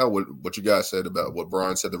now what you guys said about what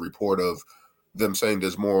Brian said, the report of them saying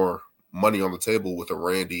there's more money on the table with a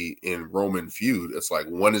Randy and Roman feud. It's like,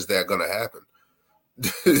 when is that going to happen?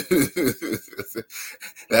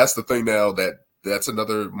 That's the thing now, that's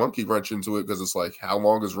another monkey wrench into it, because it's like, how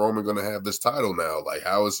long is Roman going to have this title now? Like,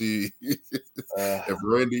 how is he? If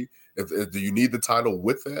Randy, if do you need the title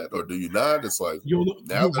with that, or do you not? It's like, we'll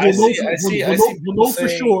know for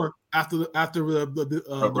sure after the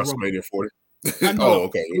WrestleMania 40. Oh,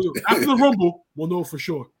 okay. After the Rumble, we'll know for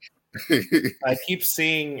sure. I keep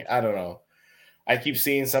seeing, I don't know. I keep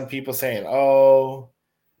seeing some people saying, "Oh,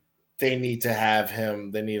 they need to have him.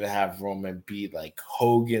 They need to have Roman beat like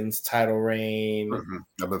Hogan's title reign.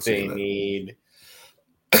 They need."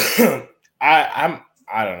 I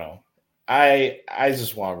don't know. I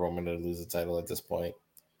just want Roman to lose the title at this point.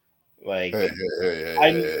 Like,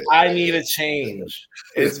 I need a change.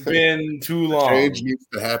 It's been too long. Change needs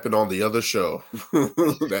to happen on the other show.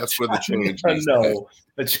 That's where the change needs to happen.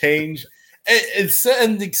 The change.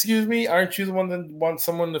 And excuse me, aren't you the one that wants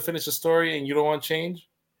someone to finish a story and you don't want change?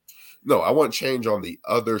 No, I want change on the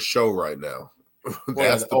other show right now.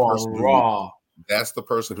 That's the person Raw. That's the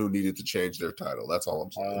person who needed to change their title. That's all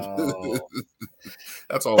I'm saying.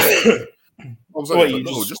 That's all I'm saying.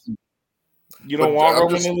 You don't want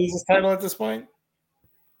Roman to lose his title at this point?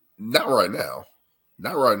 Not right now.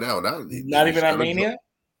 Not right now. Not even at Mania?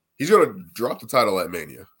 He's going to drop the title at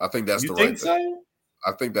Mania. I think that's the right thing. So?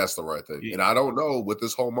 I think that's the right thing. Yeah. And I don't know, with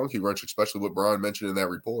this whole monkey wrench, especially what Brian mentioned in that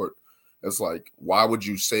report, it's like, why would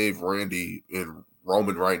you save Randy and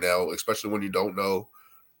Roman right now, especially when you don't know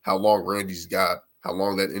how long Randy's got, how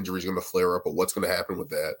long that injury is going to flare up, or what's going to happen with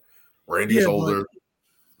that. Randy's older.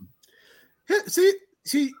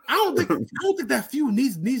 See, I don't think that feud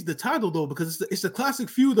needs the title though, because it's the classic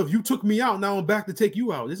feud of you took me out, now I'm back to take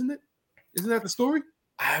you out, isn't it? Isn't that the story?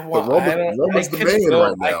 Roman's the man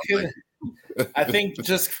right now. I think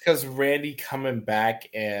just because Randy coming back,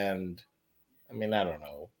 and I mean, I don't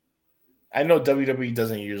know. I know WWE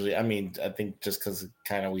doesn't usually. I mean, I think just because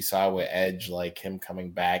kind of we saw with Edge, like him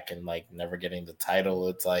coming back and like never getting the title,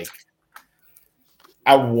 it's like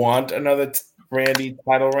I want another Randy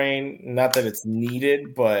title reign. Not that it's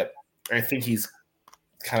needed, but I think he's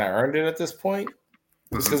kind of earned it at this point.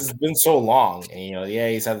 Just because it's been so long, and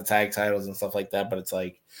he's had the tag titles and stuff like that, but it's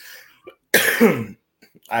like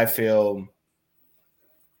I feel.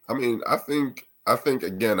 I mean, I think as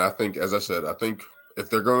I said, I think if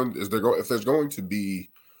there's going to be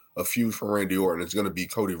a feud for Randy Orton, it's going to be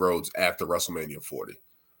Cody Rhodes after WrestleMania 40,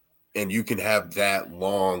 and you can have that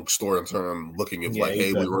long story in term looking at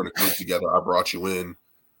hey, we were in a group together, I brought you in,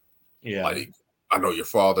 like I know your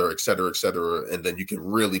father, et cetera, and then you can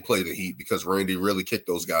really play the heat because Randy really kicked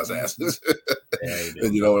those guys' asses,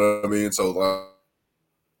 and you know what I mean. So.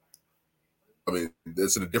 I mean,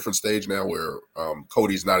 it's in a different stage now where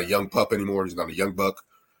Cody's not a young pup anymore. He's not a young buck.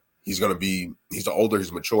 He's older,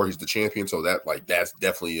 he's mature, he's the champion. So that's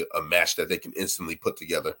definitely a match that they can instantly put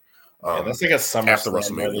together. That's like a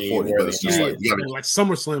SummerSlam 40, but it's just like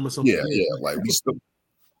SummerSlam or something. Yeah. Like we still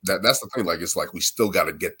that's the thing. Like it's like we still got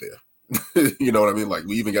to get there. You know what I mean? Like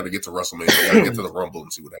we even got to get to WrestleMania. We got to get to the Rumble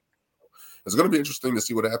and see what happens. It's going to be interesting to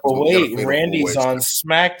see what happens. But wait, Randy's on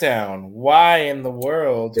SmackDown. Why in the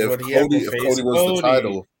world would he have to face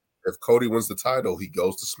Cody? If Cody wins the title, he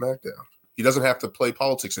goes to SmackDown. He doesn't have to play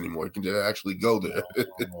politics anymore. He can just actually go there.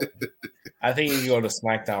 I think he can go to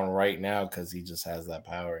SmackDown right now because he just has that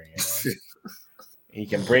power. He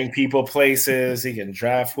can bring people places. He can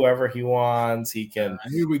draft whoever he wants. He can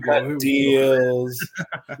cut deals.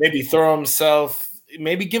 Maybe throw himself.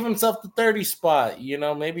 Maybe give himself the 30 spot.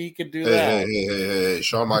 Maybe he could do that. Hey.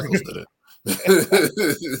 Shawn Michaels did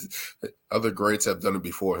it. Other greats have done it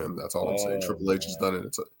before him. That's all I'm saying. Triple H has done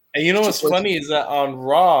it. And you know what's funny is that on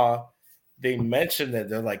Raw, they mentioned that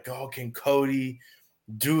they're like, oh, can Cody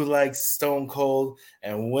do like Stone Cold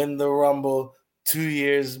and win the Rumble 2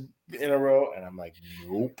 years in a row? And I'm like,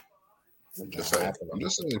 nope. I'm just saying.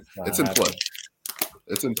 It's in play.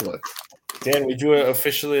 It's in play. Dan, would you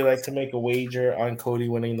officially like to make a wager on Cody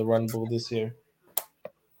winning the Rumble this year?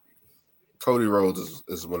 Cody Rhodes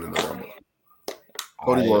is winning the Rumble.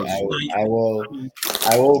 I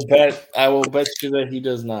will bet you that he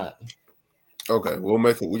does not. Okay,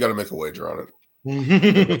 we got to make a wager on it.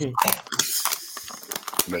 Make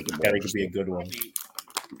it gotta be a good one.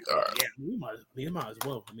 All right. Yeah, we might as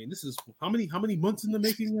well. I mean, this is how many months in the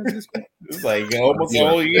making of this? It's like almost a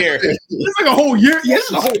whole year. It's like a whole year. Yes,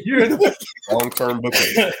 a whole year. Long-term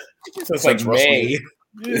booking. So it's like May.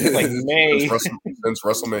 It's like May since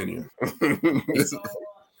WrestleMania.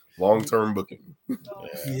 Long-term booking.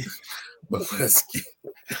 Yeah. But let's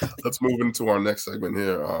move into our next segment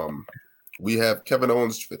here. We have Kevin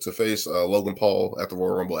Owens to face Logan Paul at the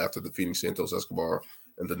Royal Rumble after defeating Santos Escobar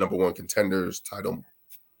in the number one contenders title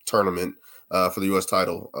tournament for the U.S.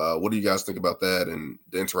 title. What do you guys think about that and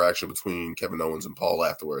the interaction between Kevin Owens and Paul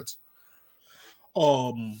afterwards?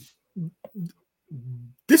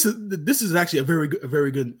 This is actually a very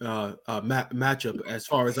good matchup as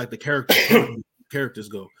far as like the characters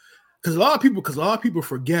go. Because a lot of people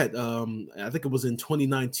forget. I think it was in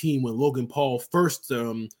 2019 when Logan Paul first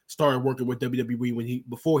started working with WWE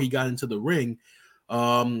before he got into the ring.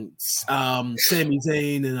 Sami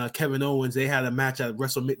Zayn and Kevin Owens, they had a match at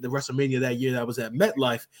WrestleMania that year that was at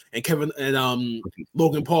MetLife, and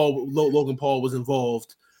Logan Paul was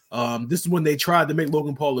involved. This is when they tried to make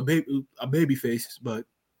Logan Paul a baby face, but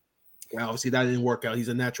obviously that didn't work out. He's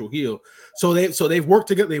a natural heel. So they've worked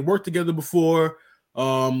together. They worked together before.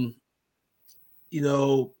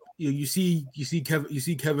 You see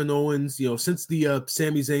Kevin Owens. Since the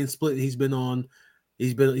Sami Zayn split, he's been on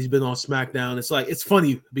SmackDown. It's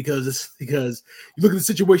funny because you look at the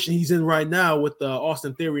situation he's in right now with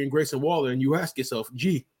Austin Theory and Grayson Waller, and you ask yourself,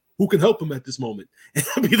 gee, who can help him at this moment? And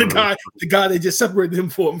I mean, the guy they just separated him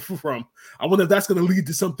from. I wonder if that's going to lead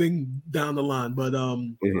to something down the line. But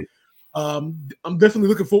I'm definitely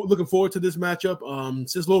looking forward to this matchup.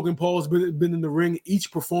 Since Logan Paul's been in the ring,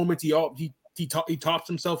 each performance he tops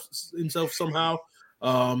himself somehow.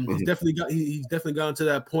 He's definitely gotten to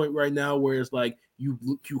that point right now where it's like you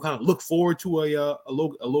kind of look forward to a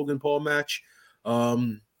Logan Paul match.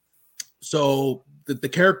 So the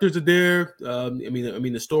characters are there. I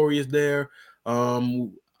mean the story is there.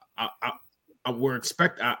 I'm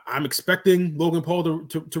expecting Logan Paul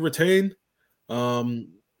to retain.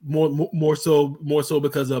 More so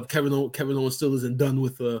because of Kevin Owens still isn't done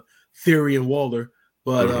with Theory and Waller.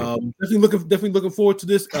 But definitely looking forward to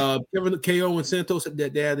this. Kevin KO and Santos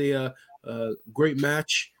they had a great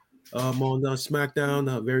match on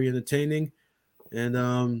SmackDown. Very entertaining, and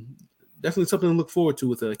definitely something to look forward to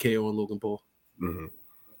with KO and Logan Paul. Mm-hmm.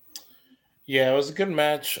 Yeah, it was a good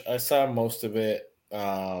match. I saw most of it.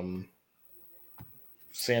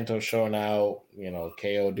 Santos showing out,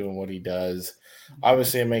 KO doing what he does.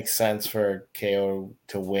 Obviously, it makes sense for KO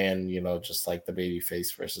to win, just like the baby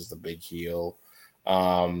face versus the big heel.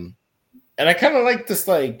 And I kind of like this,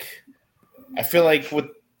 I feel like with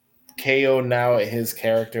KO now, his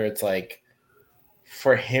character, it's like,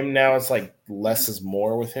 for him now, it's like less is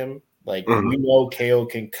more with him. Like, we know KO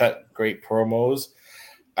can cut great promos.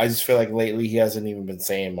 I just feel like lately he hasn't even been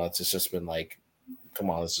saying much. It's just been like, come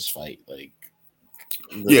on, let's just fight. Like,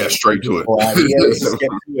 straight to it. Yeah, let's just get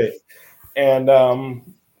to it. And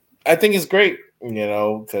I think it's great,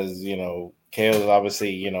 because, KO is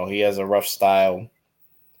obviously, he has a rough style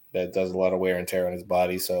that does a lot of wear and tear on his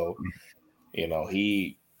body. So,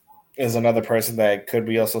 he is another person that could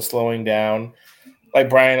be also slowing down. Like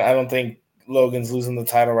Brian, I don't think Logan's losing the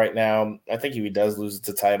title right now. I think if he does lose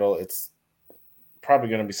the title, it's probably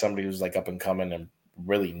going to be somebody who's like up and coming and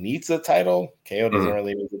really needs the title. KO doesn't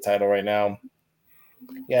really need the title right now.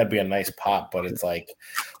 Yeah, it'd be a nice pop, but it's like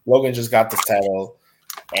Logan just got this title,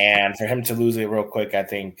 and for him to lose it real quick, I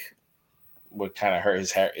think would kind of hurt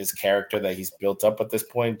his character that he's built up at this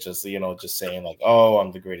point. Just just saying like, "Oh,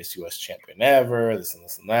 I'm the greatest U.S. champion ever," this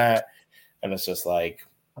and that, and it's just like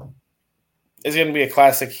it's going to be a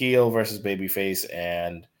classic heel versus babyface,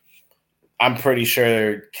 and I'm pretty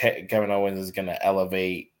sure Kevin Owens is going to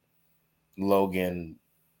elevate Logan.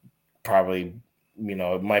 Probably,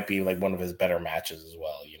 it might be like one of his better matches as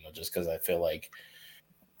well. Just because I feel like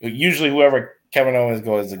usually whoever Kevin Owens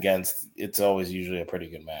goes against, it's always usually a pretty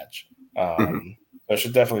good match. So it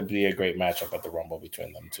should definitely be a great matchup at the Rumble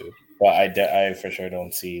between them two. But I for sure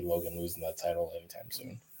don't see Logan losing that title anytime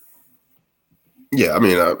soon. Yeah, I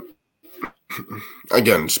mean,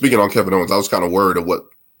 again, speaking on Kevin Owens, I was kind of worried of what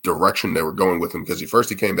direction they were going with him because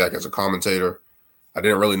he came back as a commentator. I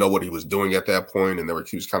didn't really know what he was doing at that point, and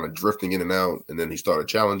he was kind of drifting in and out, and then he started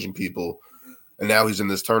challenging people. And now he's in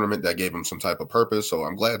this tournament that gave him some type of purpose. So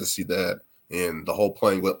I'm glad to see that. And the whole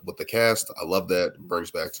playing with the cast, I love that. It brings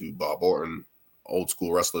back to Bob Orton, old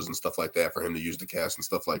school wrestlers and stuff like that for him to use the cast and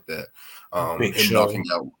stuff like that. Big Show. Knocking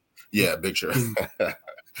out, Big Show.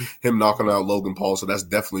 Him knocking out Logan Paul. So that's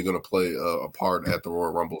definitely going to play a part at the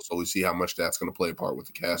Royal Rumble. So we see how much that's going to play a part with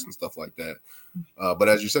the cast and stuff like that. But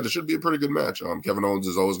as you said, it should be a pretty good match. Kevin Owens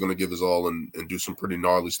is always going to give his all and do some pretty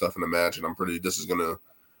gnarly stuff in the match. And this is going to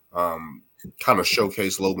kind of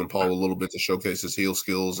showcase Logan Paul a little bit, to showcase his heel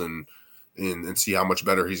skills and see how much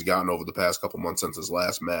better he's gotten over the past couple months since his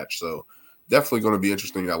last match. So definitely going to be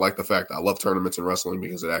interesting. I like the fact that I love tournaments in wrestling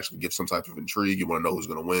because it actually gives some type of intrigue. You want to know who's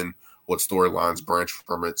going to win, what storylines branch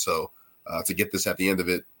from it. So to get this at the end of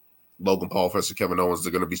it, Logan Paul versus Kevin Owens,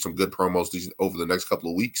 they're going to be some good promos over the next couple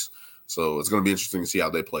of weeks. So it's going to be interesting to see how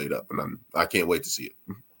they play it up. And I can't wait to see it.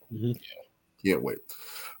 Mm-hmm. Can't wait.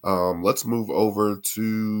 Let's move over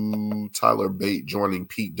to Tyler Bate joining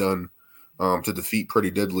Pete Dunne to defeat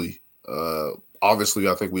Pretty Diddley. Obviously,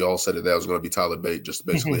 I think we all said that was going to be Tyler Bate, just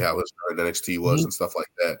basically how his NXT was and stuff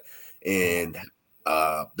like that. And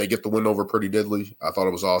they get the win over Pretty Diddley. I thought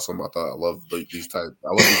it was awesome. I love these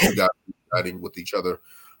two guys fighting with each other.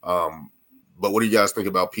 But what do you guys think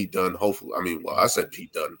about Pete Dunne? Hopefully, I said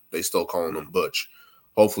Pete Dunne. They still calling him Butch.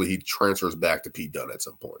 Hopefully he transfers back to Pete Dunne at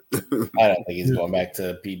some point. I don't think he's going back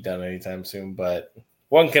to Pete Dunne anytime soon, but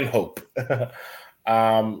one can hope.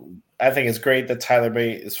 I think it's great that Tyler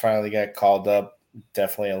Bate is finally got called up.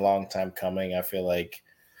 Definitely a long time coming. I feel like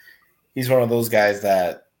he's one of those guys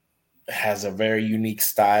that has a very unique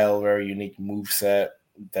style, very unique moveset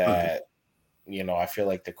that, I feel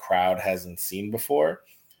like the crowd hasn't seen before.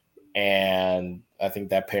 And I think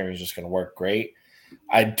that pairing is just going to work great.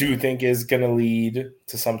 I do think is going to lead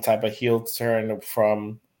to some type of heel turn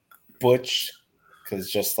from Butch, because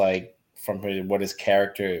just like from what his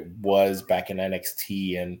character was back in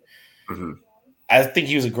NXT, and I think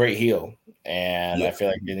he was a great heel, and I feel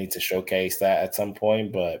like they need to showcase that at some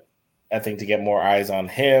point. But I think to get more eyes on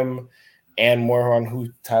him and more on who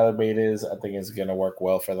Tyler Bate is, I think it's going to work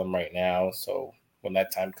well for them right now. So when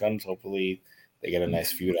that time comes, hopefully they get a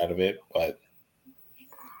nice feud out of it. But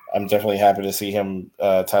I'm definitely happy to see him,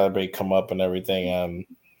 Tyler Bate, come up and everything.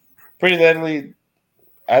 Pretty Deadly,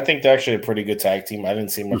 I think they're actually a pretty good tag team. I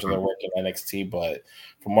didn't see much of their work in NXT, but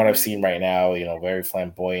from what I've seen right now, very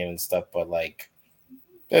flamboyant and stuff. But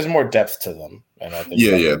there's more depth to them, and I think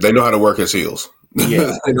they know how to work as heels.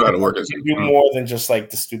 Yeah, they know how to work it. They can do more than just like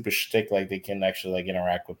the stupid shtick. Like they can actually like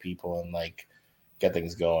interact with people and like get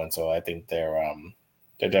things going. So I think they're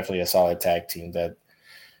definitely a solid tag team that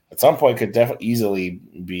at some point could definitely easily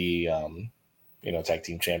be tag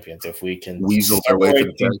team champions if we can weasel their way to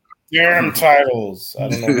the tag. Damn titles. I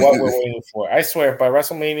don't know what we're waiting for. I swear, if by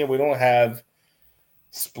WrestleMania we don't have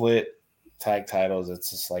split tag titles, it's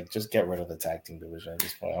just like just get rid of the tag team division at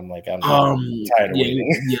this point. I'm tired of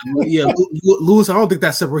waiting. Lewis, I don't think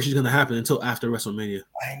that separation is going to happen until after WrestleMania.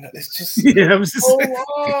 I know it's just so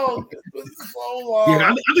long. It's so long.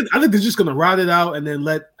 Yeah, I think they're just going to ride it out and then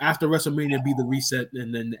let after WrestleMania be the reset,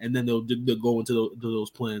 and then they'll go into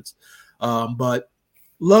those plans. But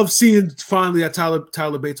love seeing finally that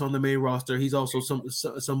Tyler Bates on the main roster. He's also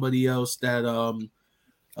somebody else that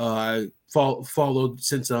followed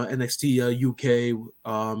since NXT UK,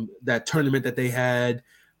 that tournament that they had.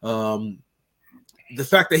 The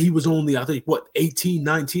fact that he was only, I think, 18,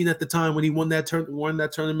 19 at the time when he won that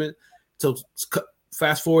tournament. So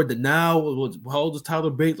fast forward to now, how old is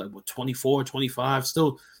Tyler Bates? Like 24, 25,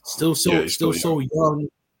 still so young.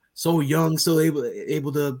 So young, still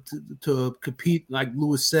able to compete. Like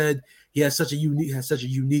Lewis said, he has such a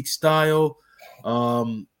unique style.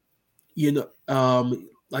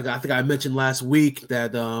 Like I think I mentioned last week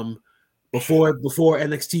that before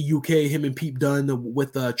NXT UK, him and Pete Dunne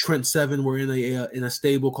with Trent Seven were in a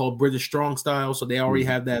stable called British Strong Style, so they already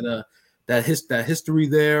have that history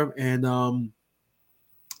there. And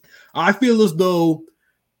I feel as though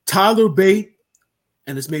Tyler Bate,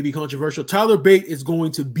 and this may be controversial, Tyler Bate is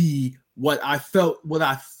going to be what I felt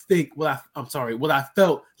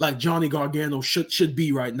like Johnny Gargano should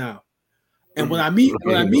be right now. And what I mean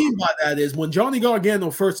by that is when Johnny Gargano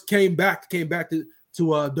first came back to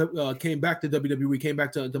WWE, came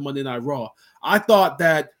back to Monday Night Raw, I thought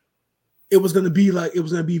that it was going to be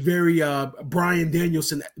very Bryan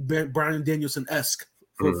Danielson-esque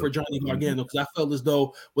for Johnny Gargano, because I felt as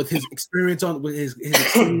though with his experience on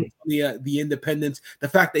the independents, the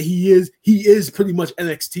fact that he is pretty much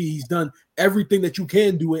NXT, he's done everything that you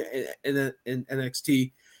can do in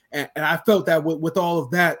NXT, and I felt that with all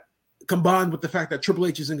of that combined with the fact that Triple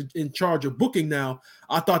H is in charge of booking now,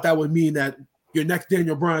 I thought that would mean that your next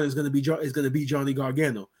Daniel Bryan is going to be Johnny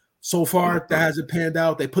Gargano. So far, that hasn't panned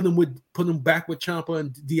out. They put him back with Ciampa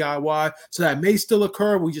and DIY, so that may still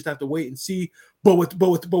occur. We just have to wait and see. But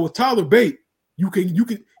with Tyler Bate, you can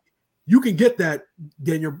get that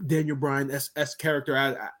Daniel Bryan s character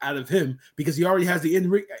out of him, because he already has the in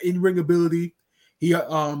ring ability. He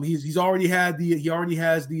already has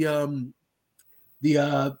the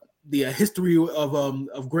history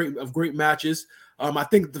of great matches. I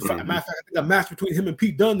think matter of fact, a match between him and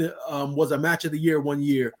Pete Dunne was a match of the year one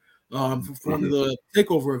year for one of the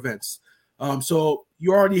takeover events. So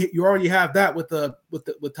you already have that with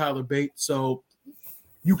Tyler Bate. So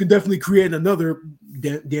you can definitely create another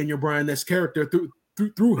Daniel Bryan-esque character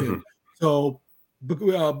through him. So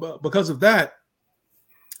because of that,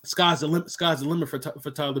 sky's the limit for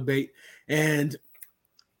Tyler Bate. And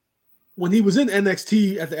when he was in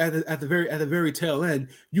NXT at the very tail end,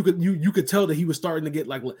 you could tell that he was starting to get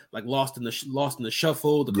like lost in the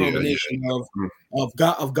shuffle. The combination of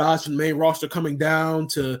guys from the main roster coming down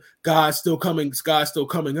to guys still coming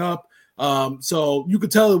up. So you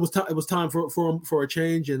could tell it was time for a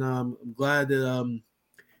change, and I'm glad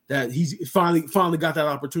that he's finally got that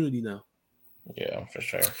opportunity now. Yeah, for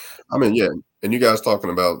sure. I mean, yeah, and you guys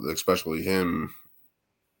talking about especially him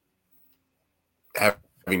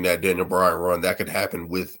having that Daniel Bryan run, that could happen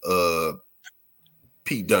with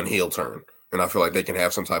Pete Dunne heel turn, and I feel like they can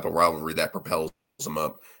have some type of rivalry that propels him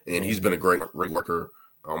up. And he's been a great ring worker,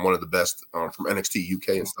 one of the best from NXT UK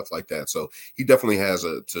and stuff like that. So he definitely has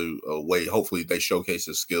a way. Hopefully, they showcase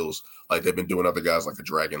his skills like they've been doing other guys like a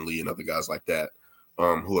Dragon Lee and other guys like that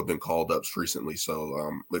who have been called up recently.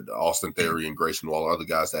 So with Austin Theory and Grayson Waller, other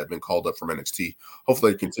guys that have been called up from NXT.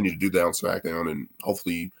 Hopefully, they continue to do that on SmackDown, and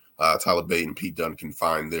hopefully Tyler Bate and Pete Dunne can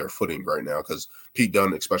find their footing right now, because Pete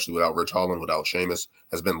Dunne, especially without Rich Holland, without Sheamus,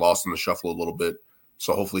 has been lost in the shuffle a little bit.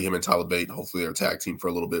 So hopefully him and Tyler Bate, hopefully they're a tag team for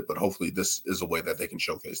a little bit, but hopefully this is a way that they can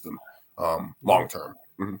showcase them long term.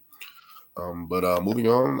 But moving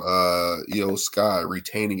on, Io Sky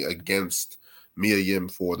retaining against Mia Yim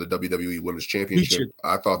for the WWE Women's Championship.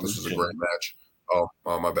 I thought this was a great match. Oh,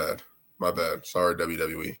 my bad. Sorry,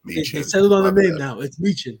 WWE. They settled on the name now. It's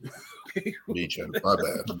Michin. Michin. My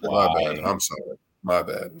bad. I'm sorry. My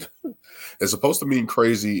bad. It's supposed to mean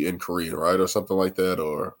crazy in Korean, right? Or something like that,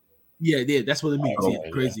 or... Yeah, that's what it means.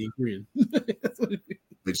 Crazy in Korean.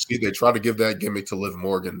 They try to give that gimmick to Liv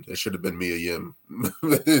Morgan. It should have been Mia Yim.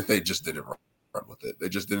 They just did it wrong. with it. They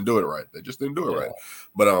just didn't do it right. Right.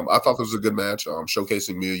 But I thought this was a good match.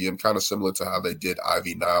 Showcasing Mia Yim, kind of similar to how they did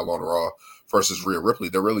Ivy Nile on Raw versus Rhea Ripley.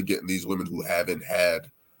 They're really getting these women who haven't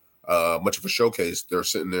had much of a showcase. They're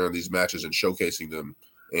sitting there in these matches and showcasing them.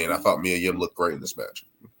 And I thought Mia Yim looked great in this match.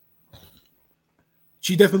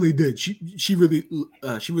 She definitely did. She really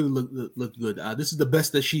looked good. This is the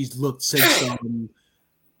best that she's looked since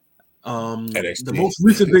NXT. The most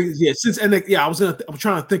recent thing. Yeah, since NXT. Yeah, I'm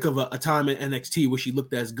trying to think of a time in NXT where she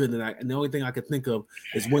looked as good, and the only thing I could think of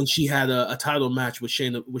is when she had a title match with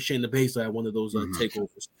Shayna Baszler at one of those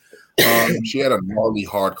takeovers. She had a gnarly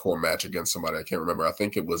hardcore match against somebody. I can't remember. I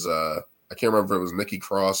think it was I can't remember if it was Nikki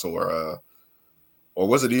Cross or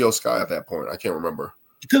was it Io Sky at that point? I can't remember.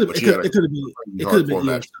 It could have been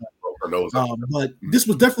match. But this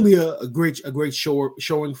was definitely a great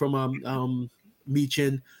showing from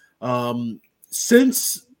Michin.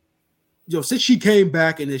 Since she came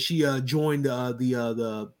back and then she joined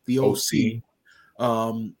the OC.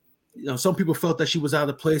 Some people felt that she was out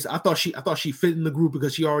of place. I thought she fit in the group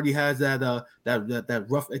because she already has that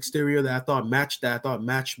rough exterior that I thought matched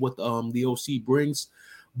what the OC brings.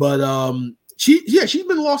 But she's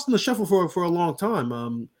been lost in the shuffle for a long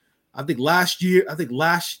time. I think last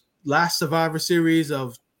last Survivor Series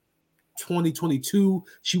of 2022,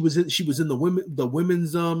 she was in the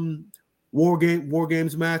women's war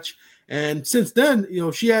games match, and since then,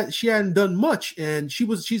 she hadn't done much, and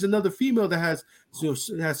she's another female that has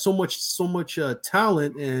so much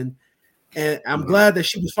talent, and I'm glad that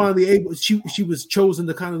she was finally able. She was chosen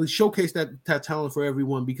to kind of showcase that talent for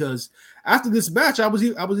everyone, because after this match, I was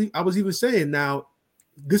even saying, now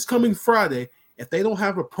this coming Friday, if they don't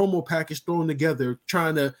have a promo package thrown together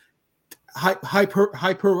trying to hype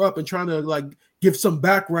her up and trying to give some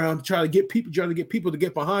background, trying to get people to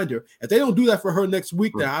get behind her, if they don't do that for her next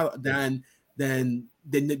week, then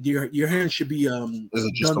your hands should be Is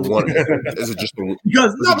it just a one? Is it just a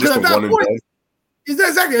because at that point,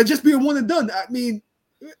 exactly, it'd just be a one and done. I mean,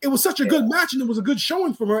 it was such a good match and it was a good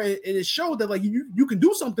showing from her, and it showed that you can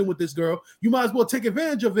do something with this girl. You might as well take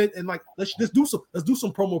advantage of it, and let's do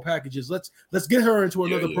some promo packages. Let's get her into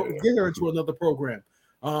another program.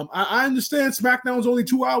 I understand SmackDown's only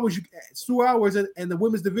 2 hours. It's 2 hours, and the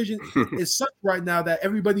women's division is such right now that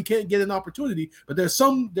everybody can't get an opportunity. But there's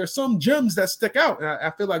some gems that stick out, and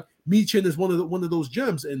I feel like Michin is one of those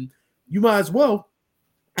gems, and you might as well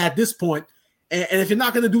at this point. And if you're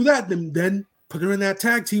not going to do that, then put her in that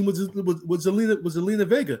tag team with Zelina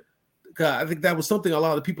Vega. I think that was something a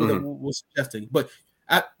lot of people that were suggesting. But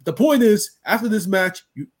the point is, after this match,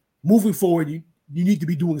 moving forward, you need to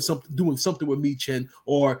be doing something with Michin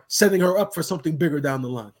or setting her up for something bigger down the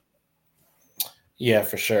line. Yeah,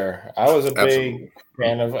 for sure. I was a big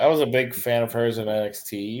fan of hers in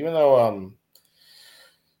NXT, even though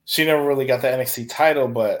she never really got the NXT title.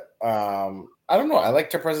 But I don't know. I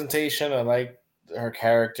liked her presentation. I liked her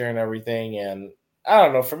character and everything. And I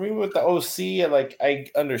don't know. For me, with the OC, I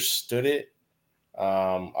understood it.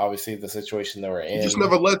 Obviously, the situation they were in. It just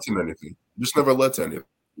never led to anything.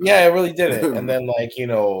 Yeah, it really didn't. And then,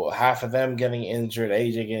 half of them getting injured,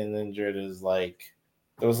 AJ getting injured is there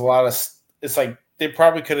was a lot of. It's they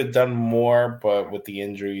probably could have done more, but with the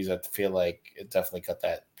injuries, I feel like it definitely cut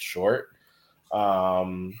that short.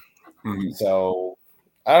 So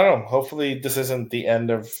I don't know. Hopefully, this isn't the end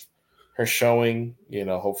of her showing.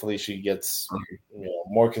 Hopefully she gets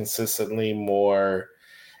more consistently, more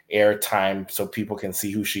airtime, so people can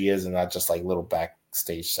see who she is and not just little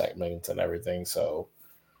backstage segments and everything. So.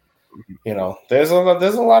 There's a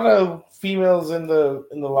lot of females in the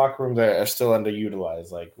locker room that are still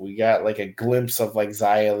underutilized. We got a glimpse of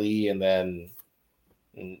Xia Li, and then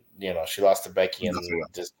she lost to Becky and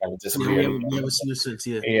just kind of disappeared. We haven't seen her since,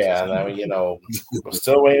 yeah. Yeah, and then we're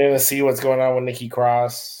still waiting to see what's going on with Nikki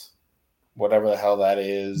Cross, whatever the hell that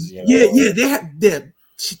is.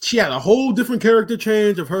 She had a whole different character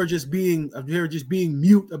change of her just being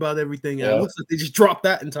mute about everything, and it looks like they just dropped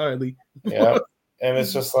that entirely. Yeah. And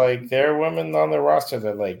it's just there are women on the roster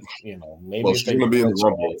that maybe she's gonna be in the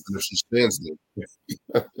Rumble if she stands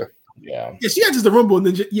there. Yeah, she enters the Rumble and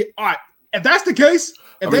then all right. If that's the case,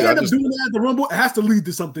 if they end up doing that at the Rumble, it has to lead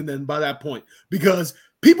to something then by that point, because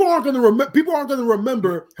people aren't going to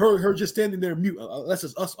remember her just standing there mute, unless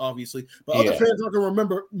it's us, obviously. But other fans aren't going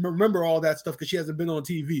to remember all that stuff because she hasn't been on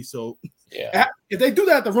TV. So if they do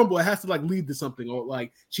that at the Rumble, it has to lead to something, or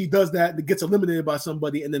she does that gets eliminated by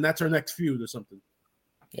somebody, and then that's her next feud or something.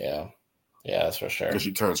 Yeah, that's for sure. And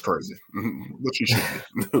she turns crazy, which she should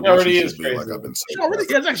be. She already is crazy. Like I've been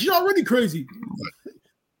saying. She's already crazy.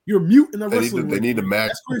 You're mute in the wrestling. They need a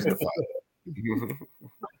match.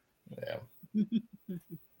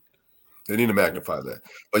 They need to magnify that.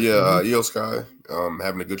 But yeah, Io Sky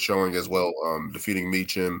having a good showing as well, defeating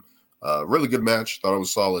Meechin. Really good match. Thought it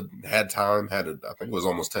was solid. Had time. I think it was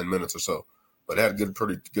almost 10 minutes or so, but had a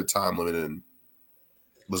pretty good time limit and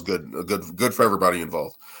was good. Good for everybody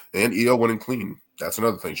involved. And Io winning clean. That's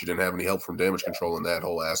another thing. She didn't have any help from damage control in that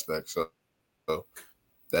whole aspect. So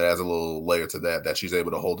that adds a little layer to that she's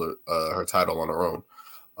able to hold her title on her own.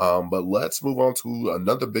 But let's move on to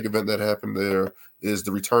another big event that happened there is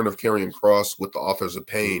the return of Karrion Kross with the Authors of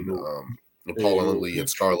Pain, and Paul Ellington and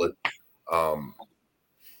Scarlett.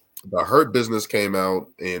 The Hurt Business came out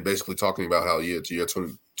and basically talking about how year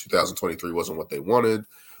 2023 wasn't what they wanted.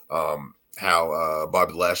 How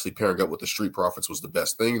Bobby Lashley pairing up with the Street Profits was the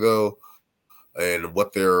best thing, though, and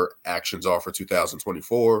what their actions are for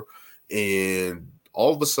 2024. And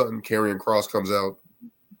all of a sudden, Karrion Kross comes out,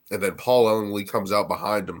 and then Paul Ellington comes out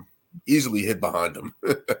behind him, easily hit behind him.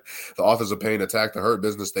 The Authors of Pain attacked the Hurt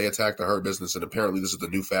Business. They attacked the Hurt Business, and apparently this is the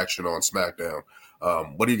new faction on SmackDown.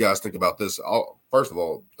 What do you guys think about this? First of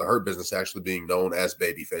all, the Hurt Business actually being known as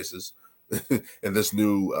baby faces in this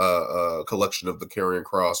new collection of the Karrion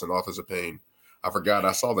Kross and Authors of Pain. I forgot.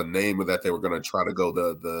 I saw the name of that. They were going to try to go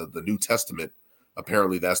the New Testament.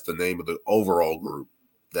 Apparently, that's the name of the overall group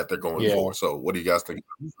that they're going for. So, what do you guys think?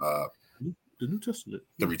 The New Testament.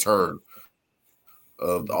 The return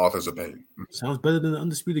of the Authors of Pain. Sounds better than the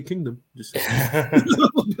Undisputed Kingdom. Just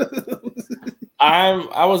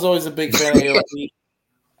I was always a big fan of AOP.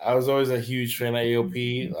 I was always a huge fan of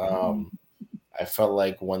AOP. I felt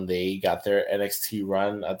like when they got their NXT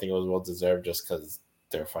run, I think it was well deserved just because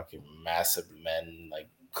they're fucking massive men, like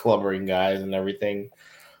clubbering guys and everything.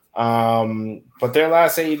 But their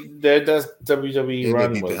last WWE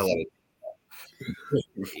run was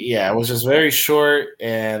it was just very short,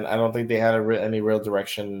 and I don't think they had any real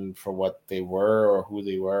direction for what they were or who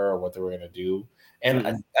they were or what they were going to do.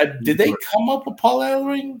 And did they come up with Paul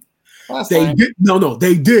Ellering last time? Did. No,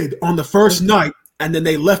 they did on the first night, and then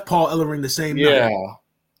they left Paul Ellering the same night. Yeah,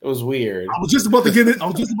 it was weird. I was just about to get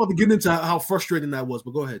into how frustrating that was,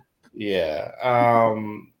 but go ahead. Yeah.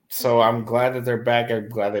 So I'm glad that they're back. I'm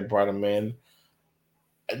glad they brought him in.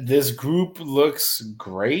 This group looks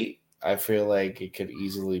great. I feel like it could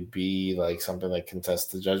easily be like something like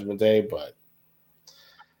Contest to Judgment Day, but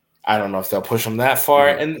I don't know if they'll push them that far.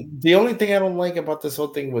 And the only thing I don't like about this whole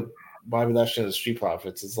thing with Bobby Lashley and the Street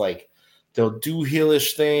Profits is like they'll do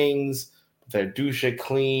heelish things, they'll do shit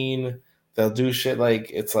clean, they'll do shit like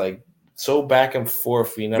it's like so back and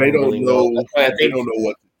forth. You never really know. They don't know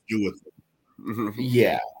what to do with it.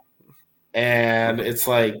 Yeah. And it's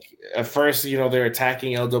like at first, they're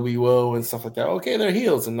attacking LWO and stuff like that. Okay, they're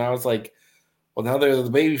heels, and now it's like, well, now they're the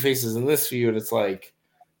baby faces in this feud. It's like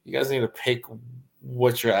you guys need to pick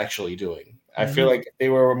what you're actually doing. I feel like if they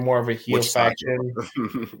were more of a heel faction.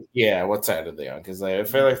 Yeah, what side are they on? Because I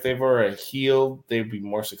feel like if they were a heel, they'd be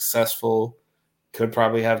more successful. Could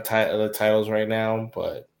probably have the titles right now,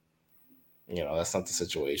 but that's not the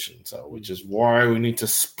situation. So which is why we need to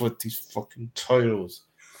split these fucking titles.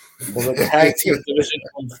 Well, the tag team division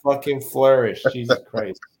can fucking flourish. Jesus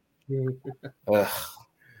Christ.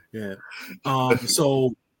 Yeah.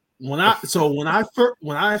 So when I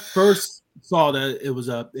first saw that it was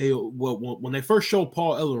when they first showed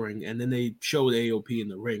Paul Ellering and then they showed AOP in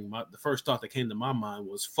the ring, the first thought that came to my mind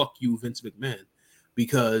was "fuck you, Vince McMahon,"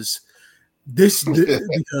 because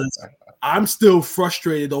I'm still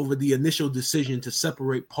frustrated over the initial decision to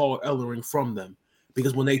separate Paul Ellering from them,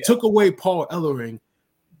 because when they took away Paul Ellering,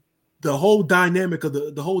 the whole dynamic of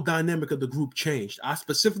the group changed. I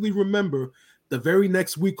specifically remember the very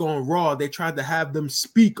next week on Raw, they tried to have them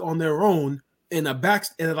speak on their own in a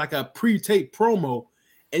pre-tape promo,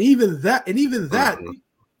 and even that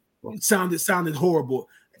sounded horrible.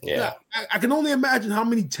 Yeah, I can only imagine how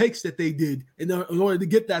many takes that they did in order to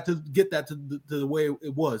get that to the way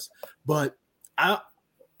it was. But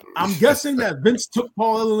I'm guessing that Vince took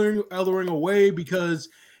Paul Ellering away because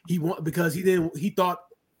he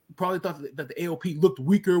probably thought that the AOP looked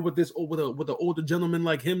weaker with an older gentleman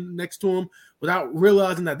like him next to him, without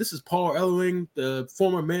realizing that this is Paul Ellering, the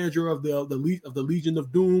former manager of the Legion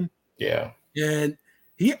of Doom. Yeah, and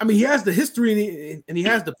he has the history and he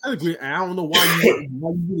has the pedigree. And I don't know why you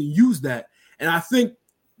didn't use that. And I think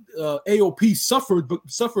AOP suffered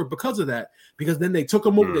because of that, because then they took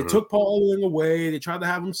him over. They took Paul Ellering away. They tried to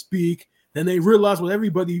have him speak. Then they realized what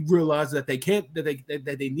everybody realized, that they can't,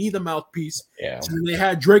 that they need a mouthpiece. Yeah. So then they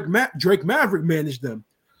had Drake Maverick manage them,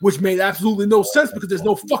 which made absolutely no sense because there's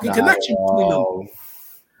no fucking connection between them.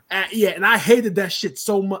 And I hated that shit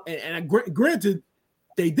so much. And granted,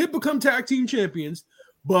 they did become tag team champions,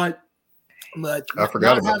 but I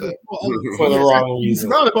forgot about that for the wrong reason.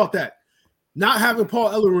 Forgot about that. not having Paul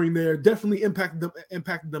Ellering there definitely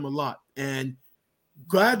impacted them a lot. And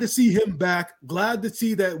glad to see him back. Glad to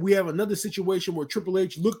see that we have another situation where Triple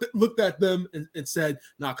H looked at them and said,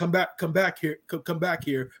 "Nah, come back here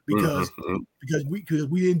because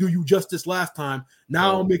we didn't do you justice last time.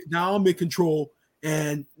 Now I'm in control,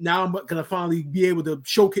 and now I'm gonna finally be able to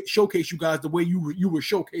showcase you guys the way you were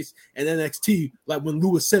showcased in NXT, like when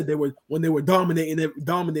Lewis said when they were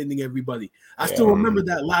dominating everybody. I still remember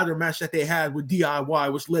that ladder match that they had with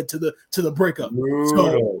DIY, which led to the breakup.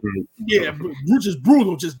 So yeah, just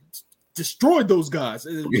brutal, just destroyed those guys, So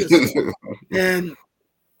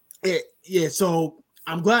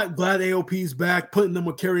I'm glad AOP's back. Putting them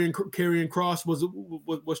with Karrion Kross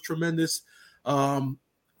was tremendous.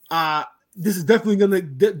 This is definitely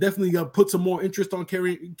gonna put some more interest on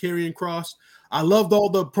Karrion Kross. I loved all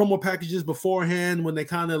the promo packages beforehand when they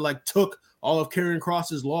kind of like took all of Karrion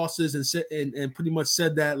Kross's losses and said and pretty much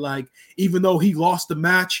said that, like, even though he lost the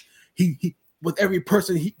match, he with every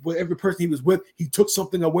person he was with, he took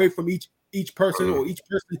something away from each person, or each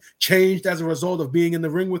person changed as a result of being in the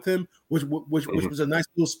ring with him, which was a nice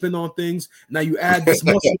little spin on things. Now you add this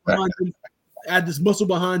muscle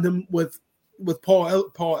behind him with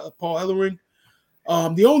Paul Ellering.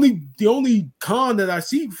 The only con that I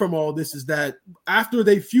see from all this is that after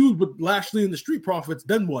they feud with Lashley and the Street Profits,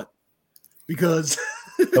 then what? Because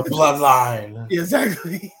the bloodline. Yeah,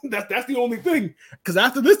 exactly. That's the only thing. Because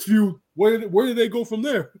after this feud, where did they go from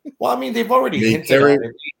there? Well, I mean, they've already hinted at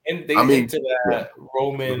it. And they hinted at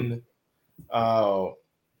Roman,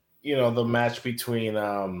 the match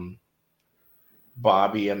between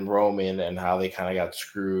Bobby and Roman and how they kind of got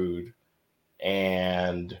screwed.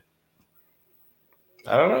 And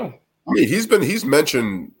I don't know. I mean, he's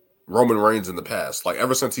mentioned Roman Reigns in the past. Like,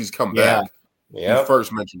 ever since he's come back, he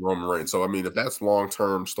first mentioned Roman Reigns. So, I mean, if that's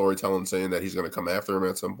long-term storytelling saying that he's going to come after him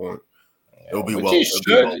at some point, it'll be well. He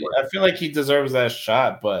should. I feel like he deserves that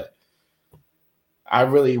shot, but I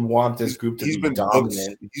really want this group to be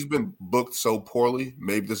dominant. He's been booked so poorly.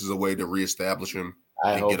 Maybe this is a way to reestablish him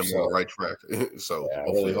and get him on the right track. So, I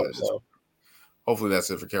really hope so. Hopefully that's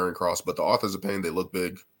it for Karrion Kross. But the Authors of Pain, they look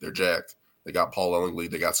big. They're jacked. They got Paul Ellering,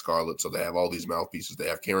 they got Scarlett. So they have all these mouthpieces. They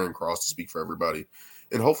have Karrion Kross to speak for everybody.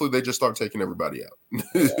 And hopefully they just start taking everybody out.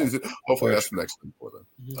 Hopefully that's the next thing for them.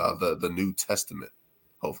 The New Testament.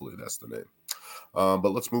 Hopefully that's the name. But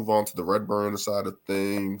let's move on to the Redburn side of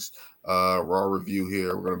things. Raw review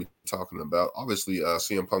here. We're going to be talking about, obviously,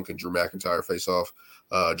 CM Punk and Drew McIntyre face off.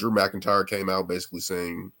 Drew McIntyre came out basically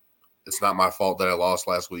saying, it's not my fault that I lost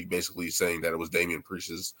last week, basically saying that it was Damian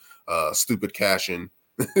Priest's stupid cash-in,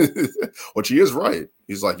 which he is right.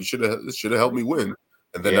 He's like, you should have helped me win,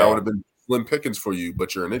 and then that would have been slim pickings for you,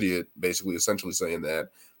 but you're an idiot, basically essentially saying that,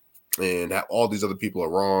 and how all these other people are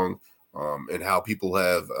wrong, and how people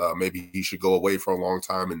have maybe he should go away for a long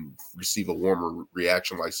time and receive a warmer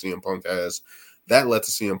reaction like CM Punk has. That led to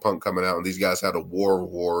CM Punk coming out, and these guys had a war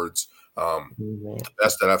awards. The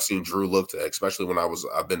best that I've seen Drew look at, especially when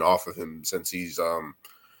I've been off of him since he's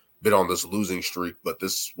been on this losing streak. But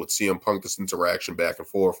this with CM Punk, this interaction back and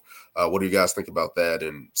forth, what do you guys think about that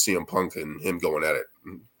and CM Punk and him going at it?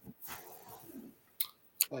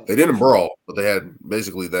 They didn't brawl, but they had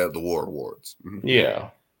basically the war awards. Yeah.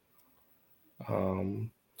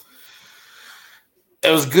 It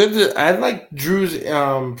was good. I liked Drew's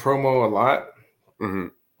promo a lot.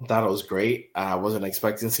 Thought it was great. I wasn't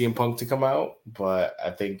expecting CM Punk to come out, but I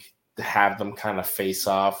think to have them kind of face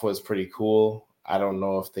off was pretty cool. I don't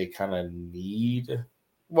know if they kind of need.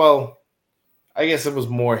 Well, I guess it was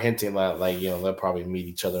more hinting that, like, they'll probably meet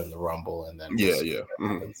each other in the Rumble, and then what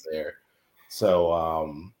happens there.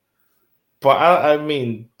 So, but I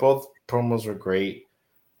mean, both promos were great.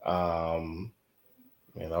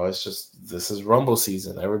 It's just, this is Rumble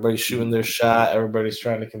season. Everybody's shooting their shot. Everybody's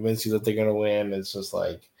trying to convince you that they're going to win. It's just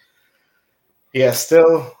like,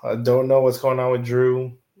 still, I don't know what's going on with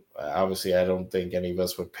Drew. Obviously, I don't think any of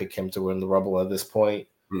us would pick him to win the Rumble at this point,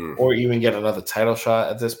 or even get another title shot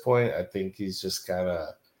at this point. I think he's just kind of,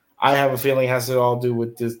 I have a feeling it has to all do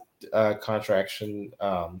with this contract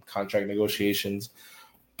negotiations.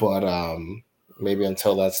 But maybe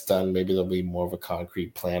until that's done, maybe there'll be more of a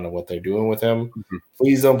concrete plan of what they're doing with him.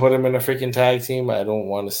 Please don't put him in a freaking tag team. I don't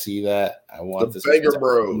want to see that. I want the Banger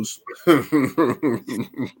Bros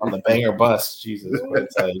on the Banger Bus. Jesus,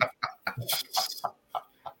 it's like,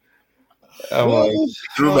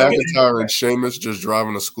 Drew McIntyre and Sheamus just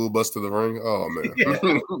driving a school bus to the ring. Oh man!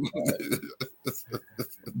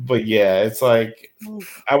 But it's like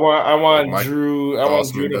I want Drew. I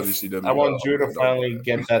want Drew to finally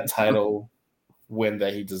get that title win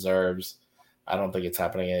that he deserves. I don't think it's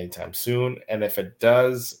happening anytime soon. And if it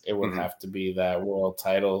does, it would have to be that world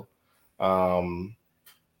title.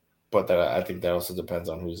 But I think that also depends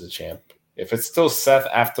on who's the champ. If it's still Seth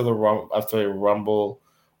after the Rumble,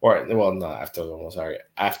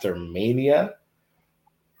 after Mania,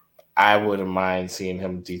 I wouldn't mind seeing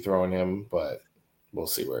him dethrone him, but we'll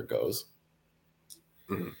see where it goes.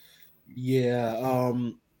 Yeah,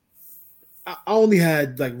 I only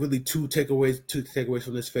had like really two takeaways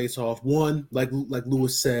from this face-off. One, like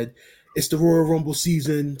Lewis said, it's the Royal Rumble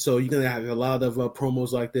season, so you're gonna have a lot of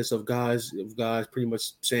promos like this of guys pretty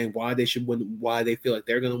much saying why they should win, why they feel like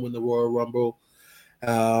they're gonna win the Royal Rumble.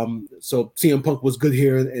 So CM Punk was good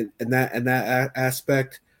here in that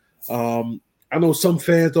aspect. I know some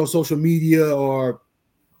fans on social media are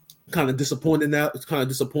kind of disappointed now. It's kind of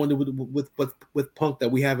disappointed with Punk that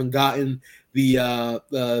we haven't gotten the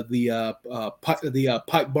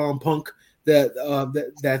pipe bomb Punk that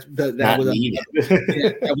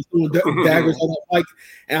was doing daggers on that mic.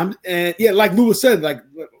 And yeah, like Lewis said, like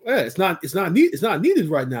it's not needed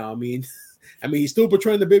right now. I mean, he's still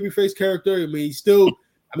portraying the babyface character.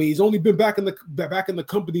 He's only been back in the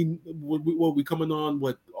company. What we coming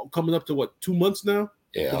up to 2 months now?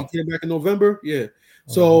 Yeah, he came back in November. Yeah,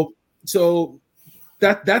 so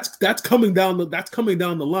that's coming down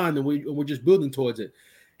the line, and we're just building towards it.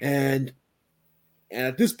 And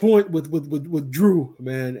at this point with Drew,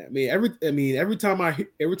 man, every time I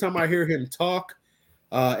hear him talk,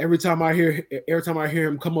 every time I hear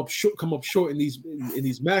him come up short in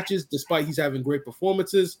these matches, despite he's having great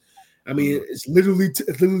performances. It's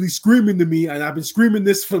literally screaming to me, and I've been screaming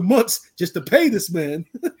this for months just to pay this man.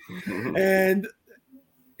 And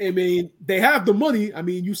they have the money.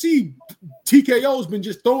 You see, TKO's been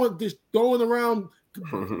just throwing around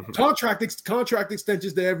contract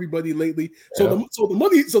extensions to everybody lately. So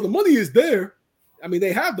the money is there.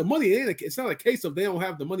 They have the money. It's not a case of they don't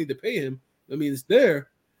have the money to pay him. It's there.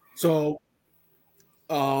 So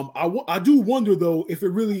I do wonder though if it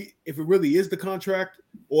really is the contract,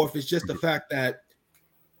 or if it's just the fact that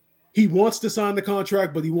he wants to sign the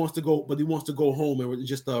contract, but he wants to go home and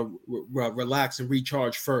just relax and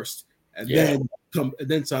recharge first, and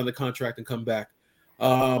then sign the contract and come back.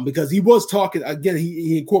 Because he was talking again,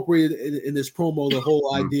 he incorporated in this promo the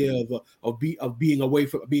whole idea of being away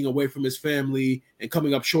from his family and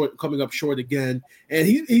coming up short again. And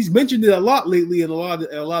he's mentioned it a lot lately in a lot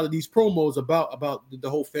of these promos about the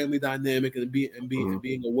whole family dynamic and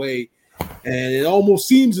being away. And it almost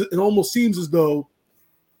seems as though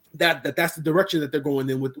that's the direction that they're going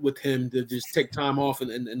in with him, to just take time off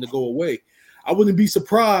and to go away. I wouldn't be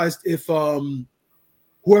surprised if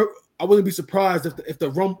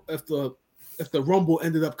if the Rumble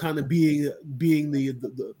ended up kind of being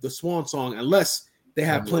the swan song, unless they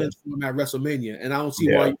have plans for him at WrestleMania, and I don't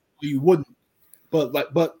see why you wouldn't. But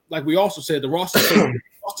like we also said, the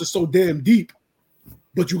roster's so damn deep,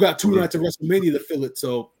 but you got 2 nights of WrestleMania to fill it,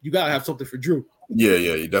 so you gotta have something for Drew. Yeah,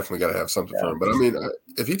 you definitely got to have something for him. But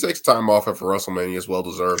if he takes time off after WrestleMania, it's well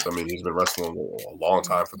deserved. He's been wrestling a long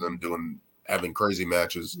time for them, having crazy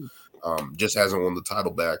matches. Just hasn't won the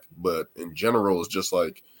title back. But in general, it's just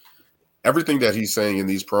like everything that he's saying in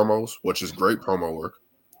these promos, which is great promo work,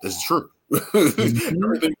 is true. Everything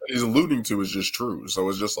that he's alluding to is just true. So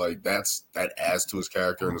it's just like that adds to his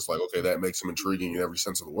character, and it's like, okay, that makes him intriguing in every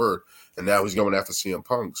sense of the word. And now he's going after CM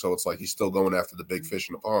Punk, so it's like he's still going after the big fish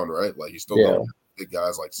in the pond, right? Like he's still going after big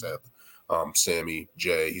guys like Seth, Sammy,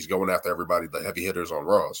 Jay. He's going after everybody, the heavy hitters on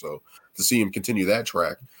Raw. So to see him continue that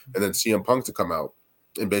track, and then CM Punk to come out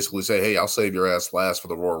and basically say, hey, I'll save your ass last for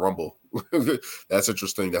the Royal Rumble. That's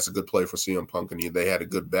interesting. That's a good play for CM Punk, and they had a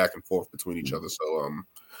good back and forth between each other. So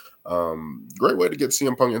great way to get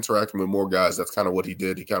CM Punk interacting with more guys. That's kind of what he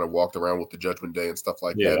did. He kind of walked around with the Judgment Day and stuff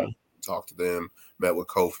like that. Talked to them, met with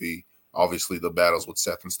Kofi, obviously the battles with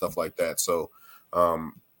Seth and stuff like that. So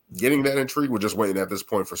getting that intrigue, we're just waiting at this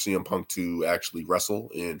point for CM Punk to actually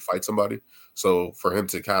wrestle and fight somebody. So for him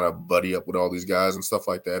to kind of buddy up with all these guys and stuff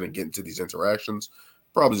like that and get into these interactions,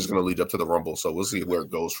 probably just going to lead up to the Rumble. So we'll see where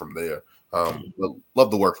it goes from there.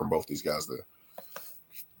 Love the work from both these guys there.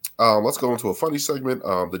 Let's go into a funny segment.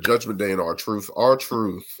 The Judgment Day and R-Truth.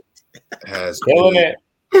 R-Truth has killing it.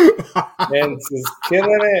 Vince is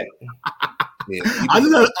killing it. Yeah,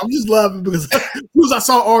 I'm just laughing because as soon as I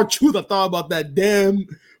saw R-Truth, I thought about that damn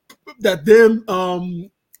the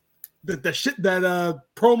shit that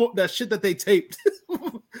promo, that shit that they taped,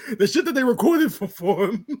 the shit that they recorded for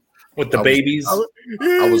him with the babies. I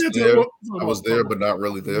was there, but not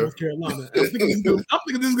really there. North Carolina. I'm thinking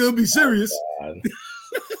this is gonna be serious. I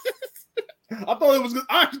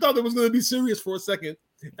actually thought it was gonna be serious for a second,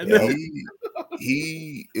 and then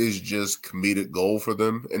he is just comedic gold for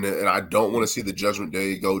them, and I don't want to see the Judgment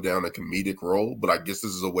Day go down a comedic role, but I guess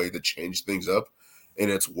this is a way to change things up, and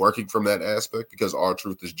it's working from that aspect because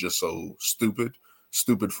R-Truth is just so stupid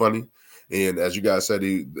funny. And as you guys said,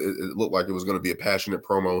 it looked like it was going to be a passionate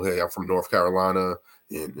promo. Hey, I'm from North Carolina,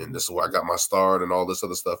 and this is where I got my start and all this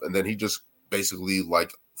other stuff. And then he just basically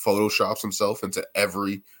like photoshops himself into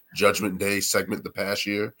every Judgment Day segment the past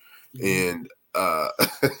year. And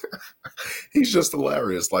he's just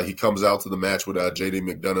hilarious. Like he comes out to the match with JD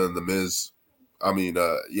McDonough and The Miz.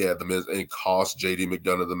 The Miz, and cost JD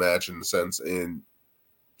McDonough the match in a sense, and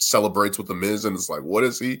celebrates with The Miz, and it's like, what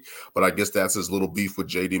is he? But I guess that's his little beef with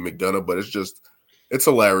JD McDonough. But it's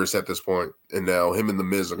hilarious at this point. And now him and The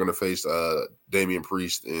Miz are going to face Damian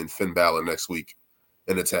Priest and Finn Balor next week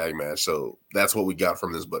in a tag match. So that's what we got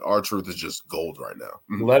from this. But R-Truth is just gold right now.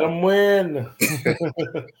 Let him win.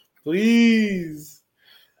 Please.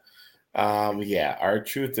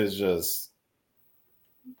 R-Truth is just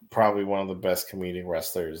probably one of the best comedic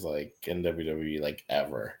wrestlers like in WWE like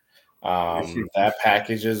ever. That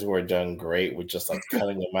packages were done great with just like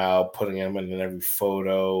cutting them out, putting them in every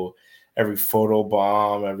photo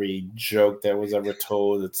bomb, every joke that was ever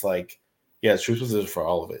told. It's like, yeah, Truth was there for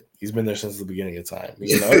all of it. He's been there since the beginning of time,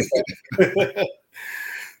 you know.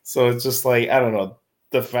 So it's just like, I don't know,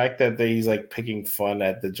 the fact that he's like picking fun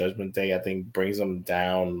at the Judgment Day, I think brings him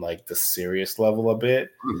down like the serious level a bit.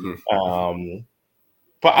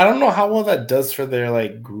 But I don't know how well that does for their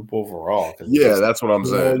like group overall. Yeah, that's what I'm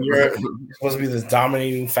saying. You're supposed to be this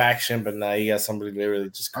dominating faction, but now you got somebody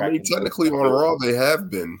literally just. I mean, technically on Raw they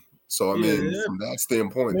have been. So I mean, from that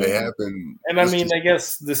standpoint, they have been. And I mean, I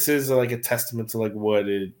guess this is like a testament to like what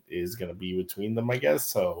it is going to be between them. I guess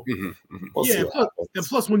so. We'll see. And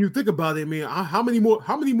plus, when you think about it, I mean, how many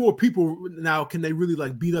more people now can they really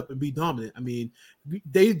like beat up and be dominant? I mean,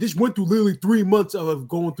 they just went through literally 3 months of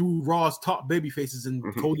going through Raw's top baby faces and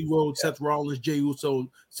Cody Rhodes, Seth Rollins, Jey Uso,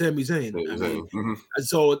 Sami Zayn. I mean,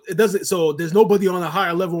 so it doesn't. So there's nobody on a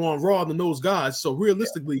higher level on Raw than those guys. So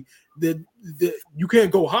realistically, you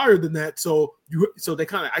can't go higher than that. So they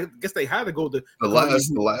kind of, I guess they had to go the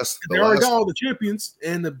last. They already got all the champions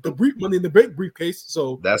and the brief money in the bank briefcase.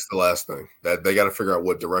 So that's the last thing that they got to figure out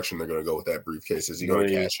what direction they're going to go with that briefcase. Is he going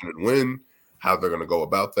to cash in and win? How they're going to go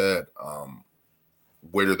about that?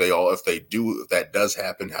 Where do they all? If that does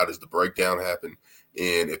happen, how does the breakdown happen?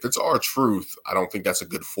 And if it's R-Truth, I don't think that's a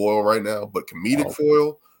good foil right now. But comedic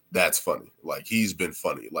foil, that's funny. Like he's been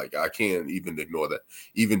funny. Like I can't even ignore that.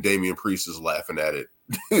 Even Damian Priest is laughing at it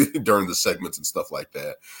during the segments and stuff like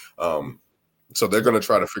that. So they're going to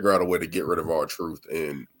try to figure out a way to get rid of R-Truth,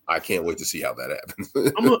 and I can't wait to see how that happens.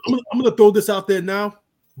 I'm gonna throw this out there now,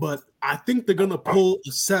 but I think they're gonna pull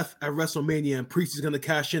Seth at WrestleMania, and Priest is gonna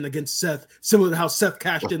cash in against Seth, similar to how Seth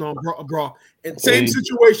cashed in on Brock. And same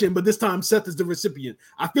situation, but this time Seth is the recipient.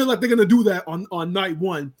 I feel like they're gonna do that on night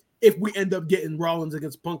one if we end up getting Rollins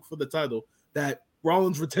against Punk for the title. That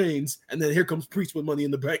Rollins retains, and then here comes Priest with Money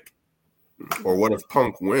in the Bank. Or what if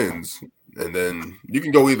Punk wins, and then you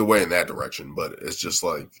can go either way in that direction, but it's just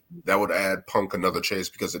like that would add Punk another chase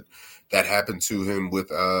because that happened to him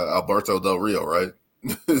with Alberto Del Rio, right?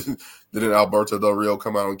 Didn't Alberto Del Rio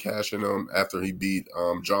come out and cash in on after he beat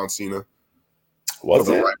John Cena for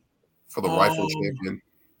the rifle champion?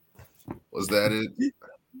 Was that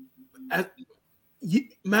it?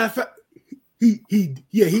 Matter of fact, he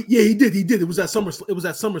did. It was at SummerSlam. It was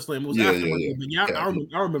after.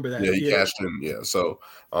 I remember that. Yeah, he cashed in. Yeah, so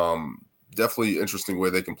definitely interesting way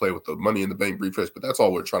they can play with the Money in the Bank briefcase. But that's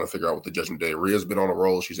all we're trying to figure out with the Judgment Day. Rhea's been on a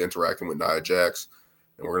roll. She's interacting with Nia Jax,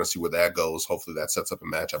 and we're gonna see where that goes. Hopefully, that sets up a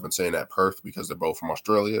match. I've been saying that Perth because they're both from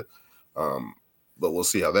Australia. But we'll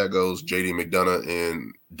see how that goes. JD McDonough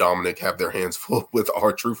and Dominic have their hands full with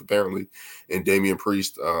R-Truth, apparently. And Damian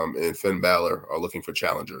Priest and Finn Balor are looking for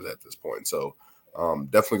challengers at this point. So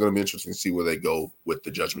definitely going to be interesting to see where they go with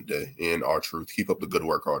the Judgment Day and R-Truth. Keep up the good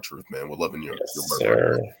work, R-Truth, man. We're loving your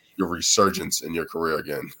resurgence in your career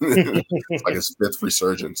again. It's like his fifth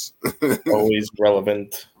resurgence. Always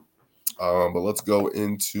relevant. But let's go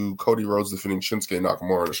into Cody Rhodes defeating Shinsuke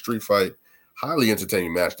Nakamura in a street fight. Highly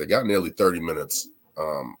entertaining match. They got nearly 30 minutes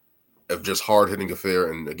of just hard-hitting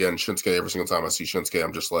affair. And again, Shinsuke, every single time I see Shinsuke,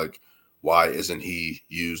 I'm just like, why isn't he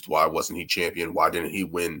used? Why wasn't he champion? Why didn't he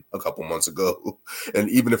win a couple months ago? And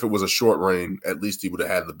even if it was a short reign, at least he would have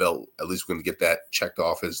had the belt. At least we're going to get that checked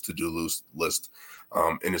off his to-do list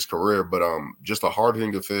in his career. But just a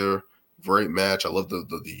hard-hitting affair. Great match. I love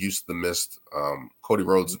the use of the mist. Cody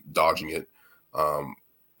Rhodes dodging it.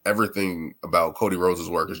 Everything about Cody Rhodes'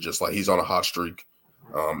 work is just like he's on a hot streak.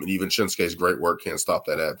 And even Shinsuke's great work can't stop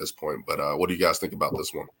that at this point. But what do you guys think about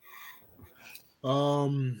this one?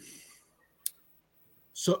 So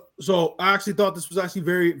I actually thought this was actually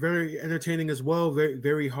very, very entertaining as well. Very,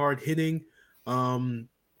 very hard hitting. I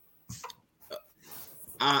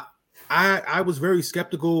was very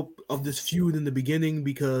skeptical of this feud in the beginning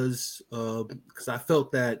because I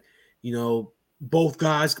felt that, you know, both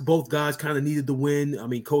guys kind of needed to win. I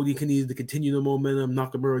mean, Cody needed to continue the momentum.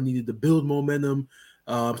 Nakamura needed to build momentum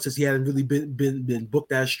since he hadn't really been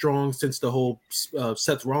booked as strong since the whole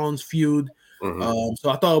Seth Rollins feud. Mm-hmm. So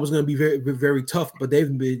I thought it was going to be very, very tough, but they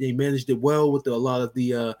managed it well with a lot of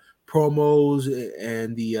the promos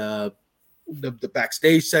and the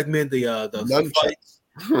backstage segment, the fights.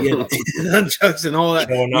 Yeah, nunchucks and all that.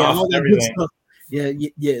 Showing Yeah, off all that everything. good stuff.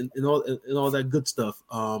 Yeah, and all that good stuff.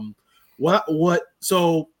 What?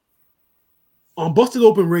 So on Busted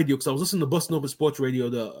Open Radio, because I was listening to Busted Open Sports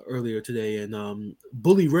Radio earlier today, and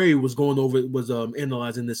Bully Ray was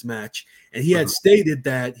analyzing this match, and he had stated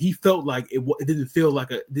that he felt like it didn't feel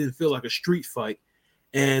like a street fight,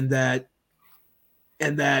 and that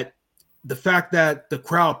the fact that the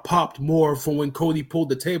crowd popped more from when Cody pulled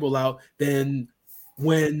the table out than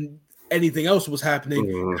when anything else was happening.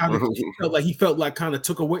 He felt like kind of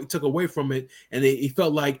took away from it, and he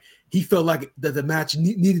felt like that the match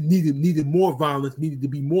needed more violence, needed to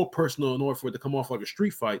be more personal in order for it to come off like a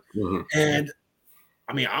street fight. And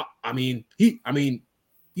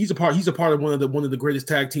he's a part of one of the greatest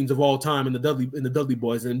tag teams of all time in the Dudley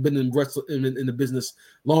Boys, and been in the business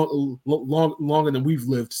longer than we've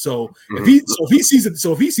lived. So if he sees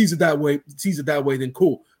it that way, then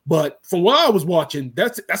cool. But from what I was watching,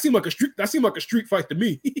 that seemed like a street fight to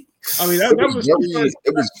me. I mean,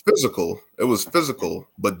 it was physical. It was physical,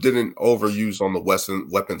 but didn't overuse on the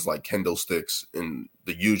weapons like kendo sticks and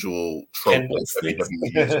the usual trope and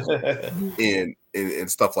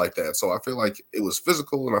stuff like that. So I feel like it was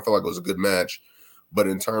physical, and I feel like it was a good match. But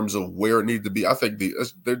in terms of where it needed to be, I think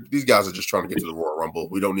these guys are just trying to get to the Royal Rumble.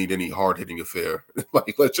 We don't need any hard-hitting affair.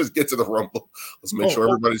 Like, let's just get to the Rumble. Let's make sure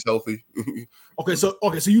everybody's healthy. So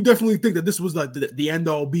you definitely think that this was like the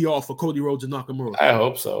end-all, be-all for Cody Rhodes and Nakamura? I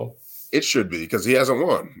hope so. It should be, because he hasn't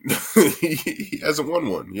won. He hasn't won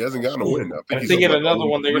one. He hasn't gotten a win. I think in another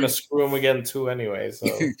one, they're going to screw him again, too, anyway. So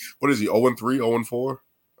what is he, 0-3, 0-4?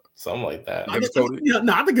 Something like that. I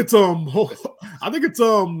think it's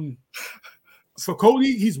for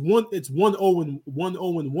Cody, he's one. It's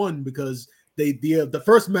 1-0-1 because the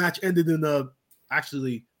first match ended in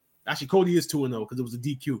actually Cody is 2-0 because it was a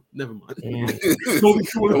DQ. Never mind. Cody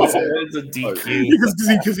 2-0. It's a DQ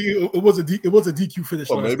because it was a DQ finish.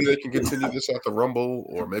 Well, maybe they can continue this at the Rumble,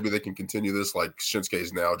 or maybe they can continue this like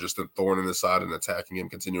Shinsuke's now, just a thorn in his side and attacking him,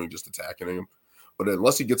 continuing just attacking him. But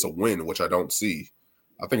unless he gets a win, which I don't see,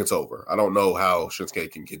 I think it's over. I don't know how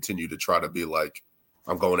Shinsuke can continue to try to be like,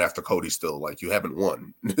 I'm going after Cody still. Like, you haven't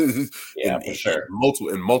won. For sure.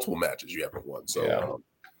 In multiple matches, you haven't won. So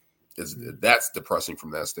that's depressing from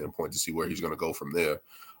that standpoint to see where he's going to go from there.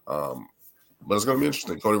 But it's going to be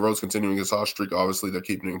interesting. Cody Rhodes continuing his hot streak. Obviously, they're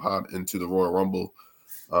keeping him hot into the Royal Rumble.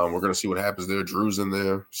 We're going to see what happens there. Drew's in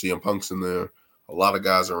there. CM Punk's in there. A lot of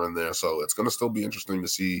guys are in there. So it's going to still be interesting to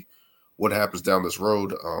see what happens down this road.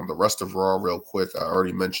 The rest of Raw, real quick, I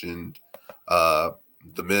already mentioned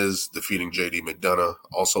The Miz defeating JD McDonough.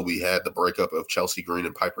 Also, we had the breakup of Chelsea Green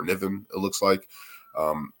and Piper Niven, it looks like.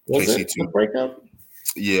 Was it the breakup?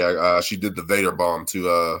 Yeah, she did the Vader bomb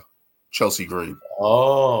to Chelsea Green.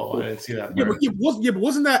 Oh, I didn't see that. But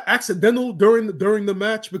wasn't that accidental during the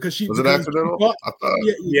match? Because she was it accidental? Thought,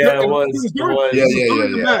 it was.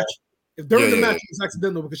 During the match. If during the match, it was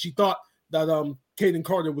accidental because she thought that Kaden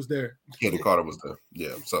Carter was there. Kaden Carter was there.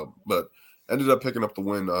 Yeah. So, but ended up picking up the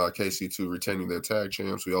win. KC2 retaining their tag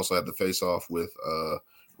champs. We also had the face off with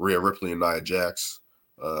Rhea Ripley and Nia Jax.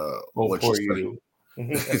 Which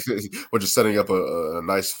is setting up a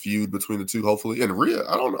nice feud between the two, hopefully. And Rhea,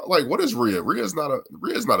 I don't know, like, what is Rhea? Rhea's not a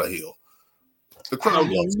heel. The crowd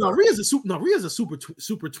Rhea's a super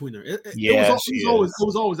tweener. It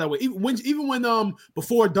was always that way. Even when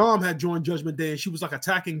before Dom had joined Judgment Day and she was like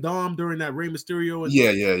attacking Dom during that Rey Mysterio. And,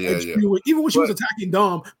 even when she was attacking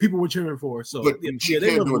Dom, people were cheering for her. So, but she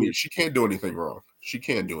can't do anything wrong. She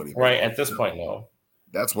can't do anything right wrong. At this point, no.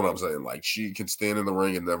 That's what I'm saying. Like, she can stand in the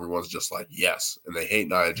ring and everyone's just like, yes. And they hate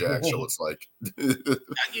Nia Jax. So it's like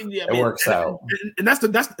it works out. And that's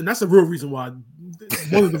the real reason why.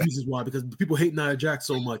 One of the reasons why, because people hate Nia Jax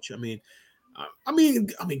so much. I mean,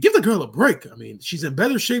 give the girl a break. I mean, she's in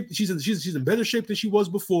better shape. She's in better shape than she was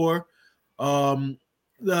before.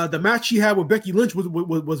 The match she had with Becky Lynch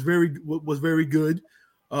was very good.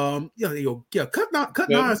 Cut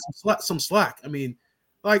Nia some slack. I mean,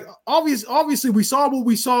 like obviously we saw what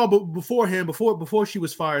we saw, but beforehand, before she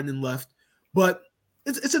was fired and then left. but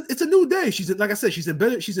it's a new day. Like I said, she's in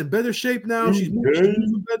better shape now. She's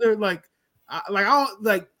moving better. I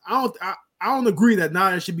don't agree that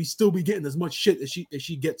Nia should still be getting as much shit as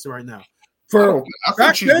she gets right now. I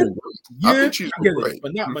think she's doing great. I think she's doing great,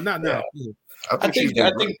 but not now. Yeah. I think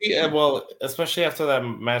well, especially after that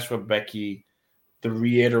match with Becky, the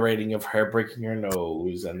reiterating of her breaking her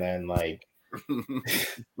nose, and then like,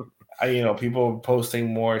 people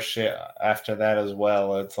posting more shit after that as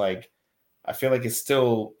well. It's like, I feel like it's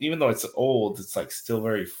still, even though it's old, it's like still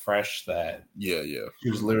very fresh that she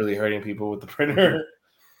was literally hurting people with the printer.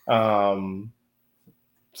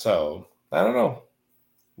 So I don't know.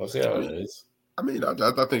 We'll see how it is. I mean,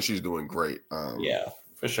 I think she's doing great. Yeah,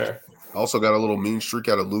 for sure. Also got a little mean streak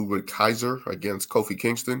out of Ludwig Kaiser against Kofi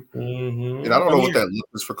Kingston. And I don't know what that look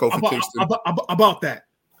is for Kofi Kingston. About that.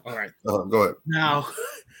 All right. Go ahead. Now,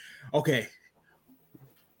 okay.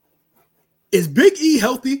 Is Big E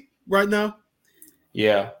healthy right now?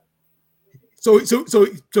 Yeah. So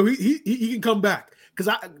he can come back. Because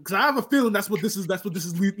I have a feeling that's what this is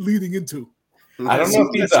leading into. I don't know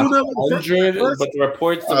if he's 100, but the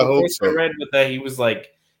reports I read with that he was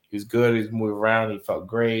good, he was moving around, he felt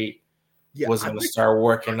great. Yeah, was going to start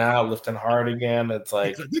working out, lifting hard again. It's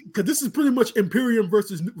like, because this is pretty much Imperium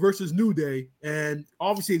versus New Day, and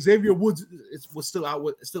obviously Xavier Woods was still out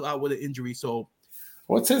with an injury. So,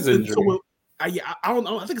 what's his injury? I don't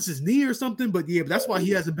know. I think it's his knee or something. But that's why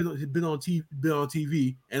he hasn't been on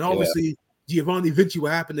TV. And obviously Giovanni Vinci,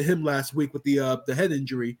 what happened to him last week with the head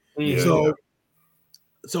injury. Yeah.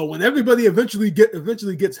 So when everybody eventually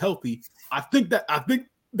gets healthy, I think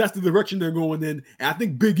that's the direction they're going in, and I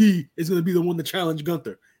think Big E is going to be the one to challenge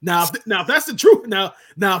Gunther. Now, if that's the truth, now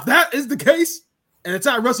if that is the case, and it's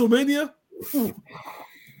at WrestleMania,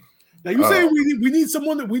 now you say we needed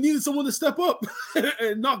someone to step up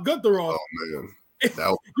and knock Gunther off. Oh man,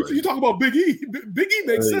 you talk about Big E. Big E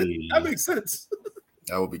makes sense. That makes sense.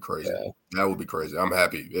 That would be crazy. Yeah. That would be crazy. I'm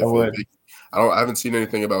happy. I haven't seen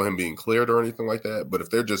anything about him being cleared or anything like that. But if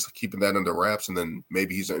they're just keeping that under wraps, and then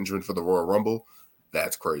maybe he's injured for the Royal Rumble.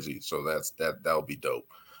 That's crazy. So that would be dope.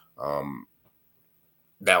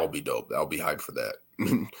 That would be dope. I'll be hyped for that.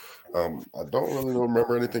 I don't really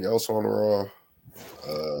remember anything else on Raw.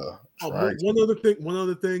 One other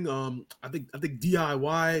thing. I think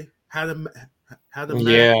DIY had a match.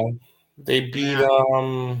 Yeah, they beat Finn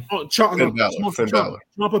Balor.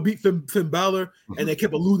 Ciampa beat Finn Balor, and they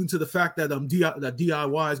kept alluding to the fact that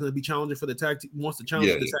DIY is going to be challenging for the tag team. Wants to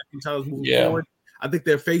challenge for the tag team titles moving forward. I think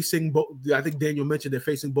they're facing both. I think Daniel mentioned they're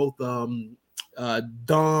facing both Dom and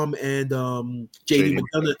JD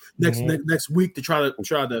McDonough next week to try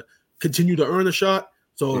to continue to earn a shot.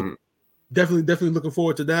 So definitely looking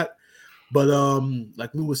forward to that. But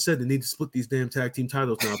like Lewis said, they need to split these damn tag team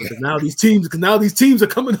titles now because now these teams are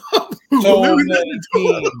coming up. All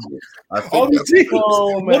these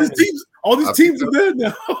teams are there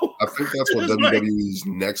now. I think that's what WWE's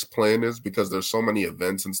next plan is, because there's so many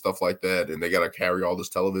events and stuff like that, and they got to carry all this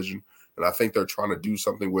television. And I think they're trying to do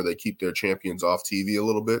something where they keep their champions off TV a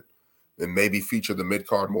little bit and maybe feature the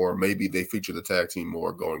mid-card more. Maybe they feature the tag team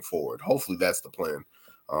more going forward. Hopefully that's the plan.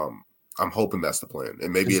 I'm hoping that's the plan.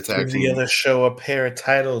 And maybe a tag team. The other show a pair of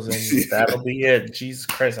titles, and that'll be it. Jesus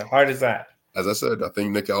Christ, how hard is that? As I said, I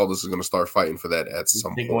think Nick Aldis is going to start fighting for that at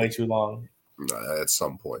some point. Way too long. At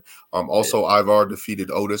some point. Also, Ivar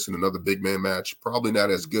defeated Otis in another big man match. Probably not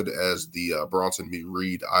as good as the Bronson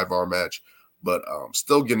Reed Ivar match, but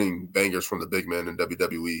still getting bangers from the big man in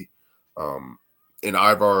WWE. And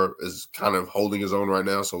Ivar is kind of holding his own right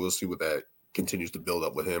now, so we'll see what that continues to build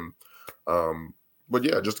up with him. But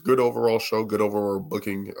yeah, just a good overall show, good overall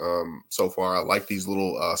booking so far. I like these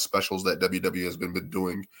little specials that WWE has been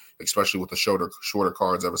doing, especially with the shorter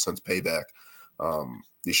cards ever since Payback.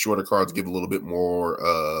 These shorter cards give a little bit more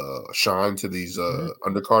shine to these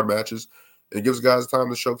undercard matches. It gives guys time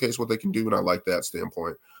to showcase what they can do, and I like that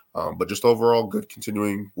standpoint. But just overall, good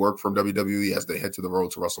continuing work from WWE as they head to the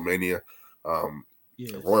road to WrestleMania.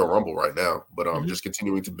 Royal Rumble right now, but just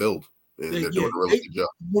continuing to build. And they're doing a really good job.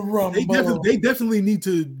 They definitely need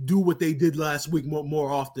to do what they did last week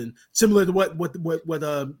more often, similar to what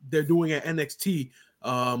they're doing at NXT.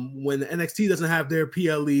 When NXT doesn't have their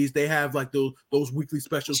PLEs, they have like those weekly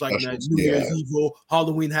specials like New Year's Evil,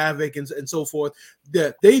 Halloween Havoc, and so forth.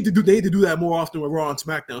 They need to do that more often with Raw and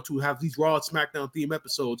SmackDown to have these Raw and SmackDown theme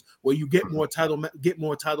episodes where you get more title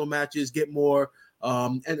matches, get more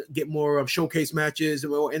showcase matches,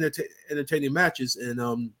 and more entertaining matches,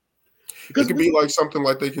 and it could be like something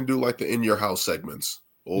like they can do like the In Your House segments,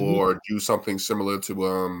 or do something similar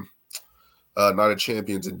to Night of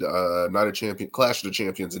Champions and Clash of the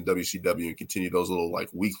Champions in WCW, and continue those little like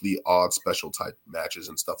weekly odd special type matches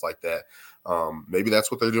and stuff like that. Maybe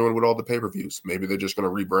that's what they're doing with all the pay-per-views. Maybe they're just going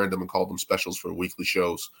to rebrand them and call them specials for weekly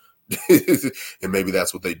shows. And maybe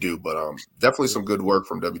that's what they do. But definitely some good work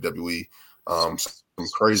from WWE. Some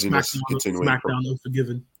craziness continuing. Smackdown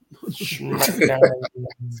Unforgiven.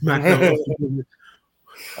 Smackdown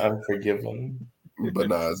Unforgiven.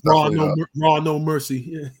 But it's Raw no mercy.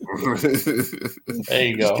 Yeah. There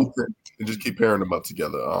you go. Just keep pairing them up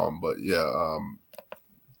together. But yeah,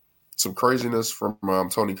 some craziness from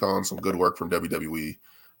Tony Khan, some good work from WWE.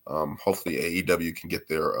 Hopefully AEW can get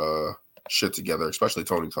their shit together, especially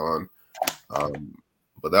Tony Khan.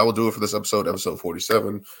 But that will do it for this episode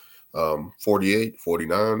 47. 48,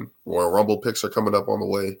 49. Royal Rumble picks are coming up on the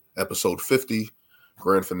way. Episode 50,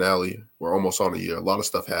 grand finale. We're almost on a year. A lot of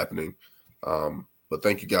stuff happening. But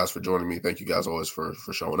thank you guys for joining me. Thank you guys always for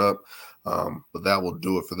showing up. But that will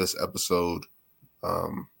do it for this episode.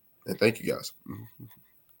 And thank you guys.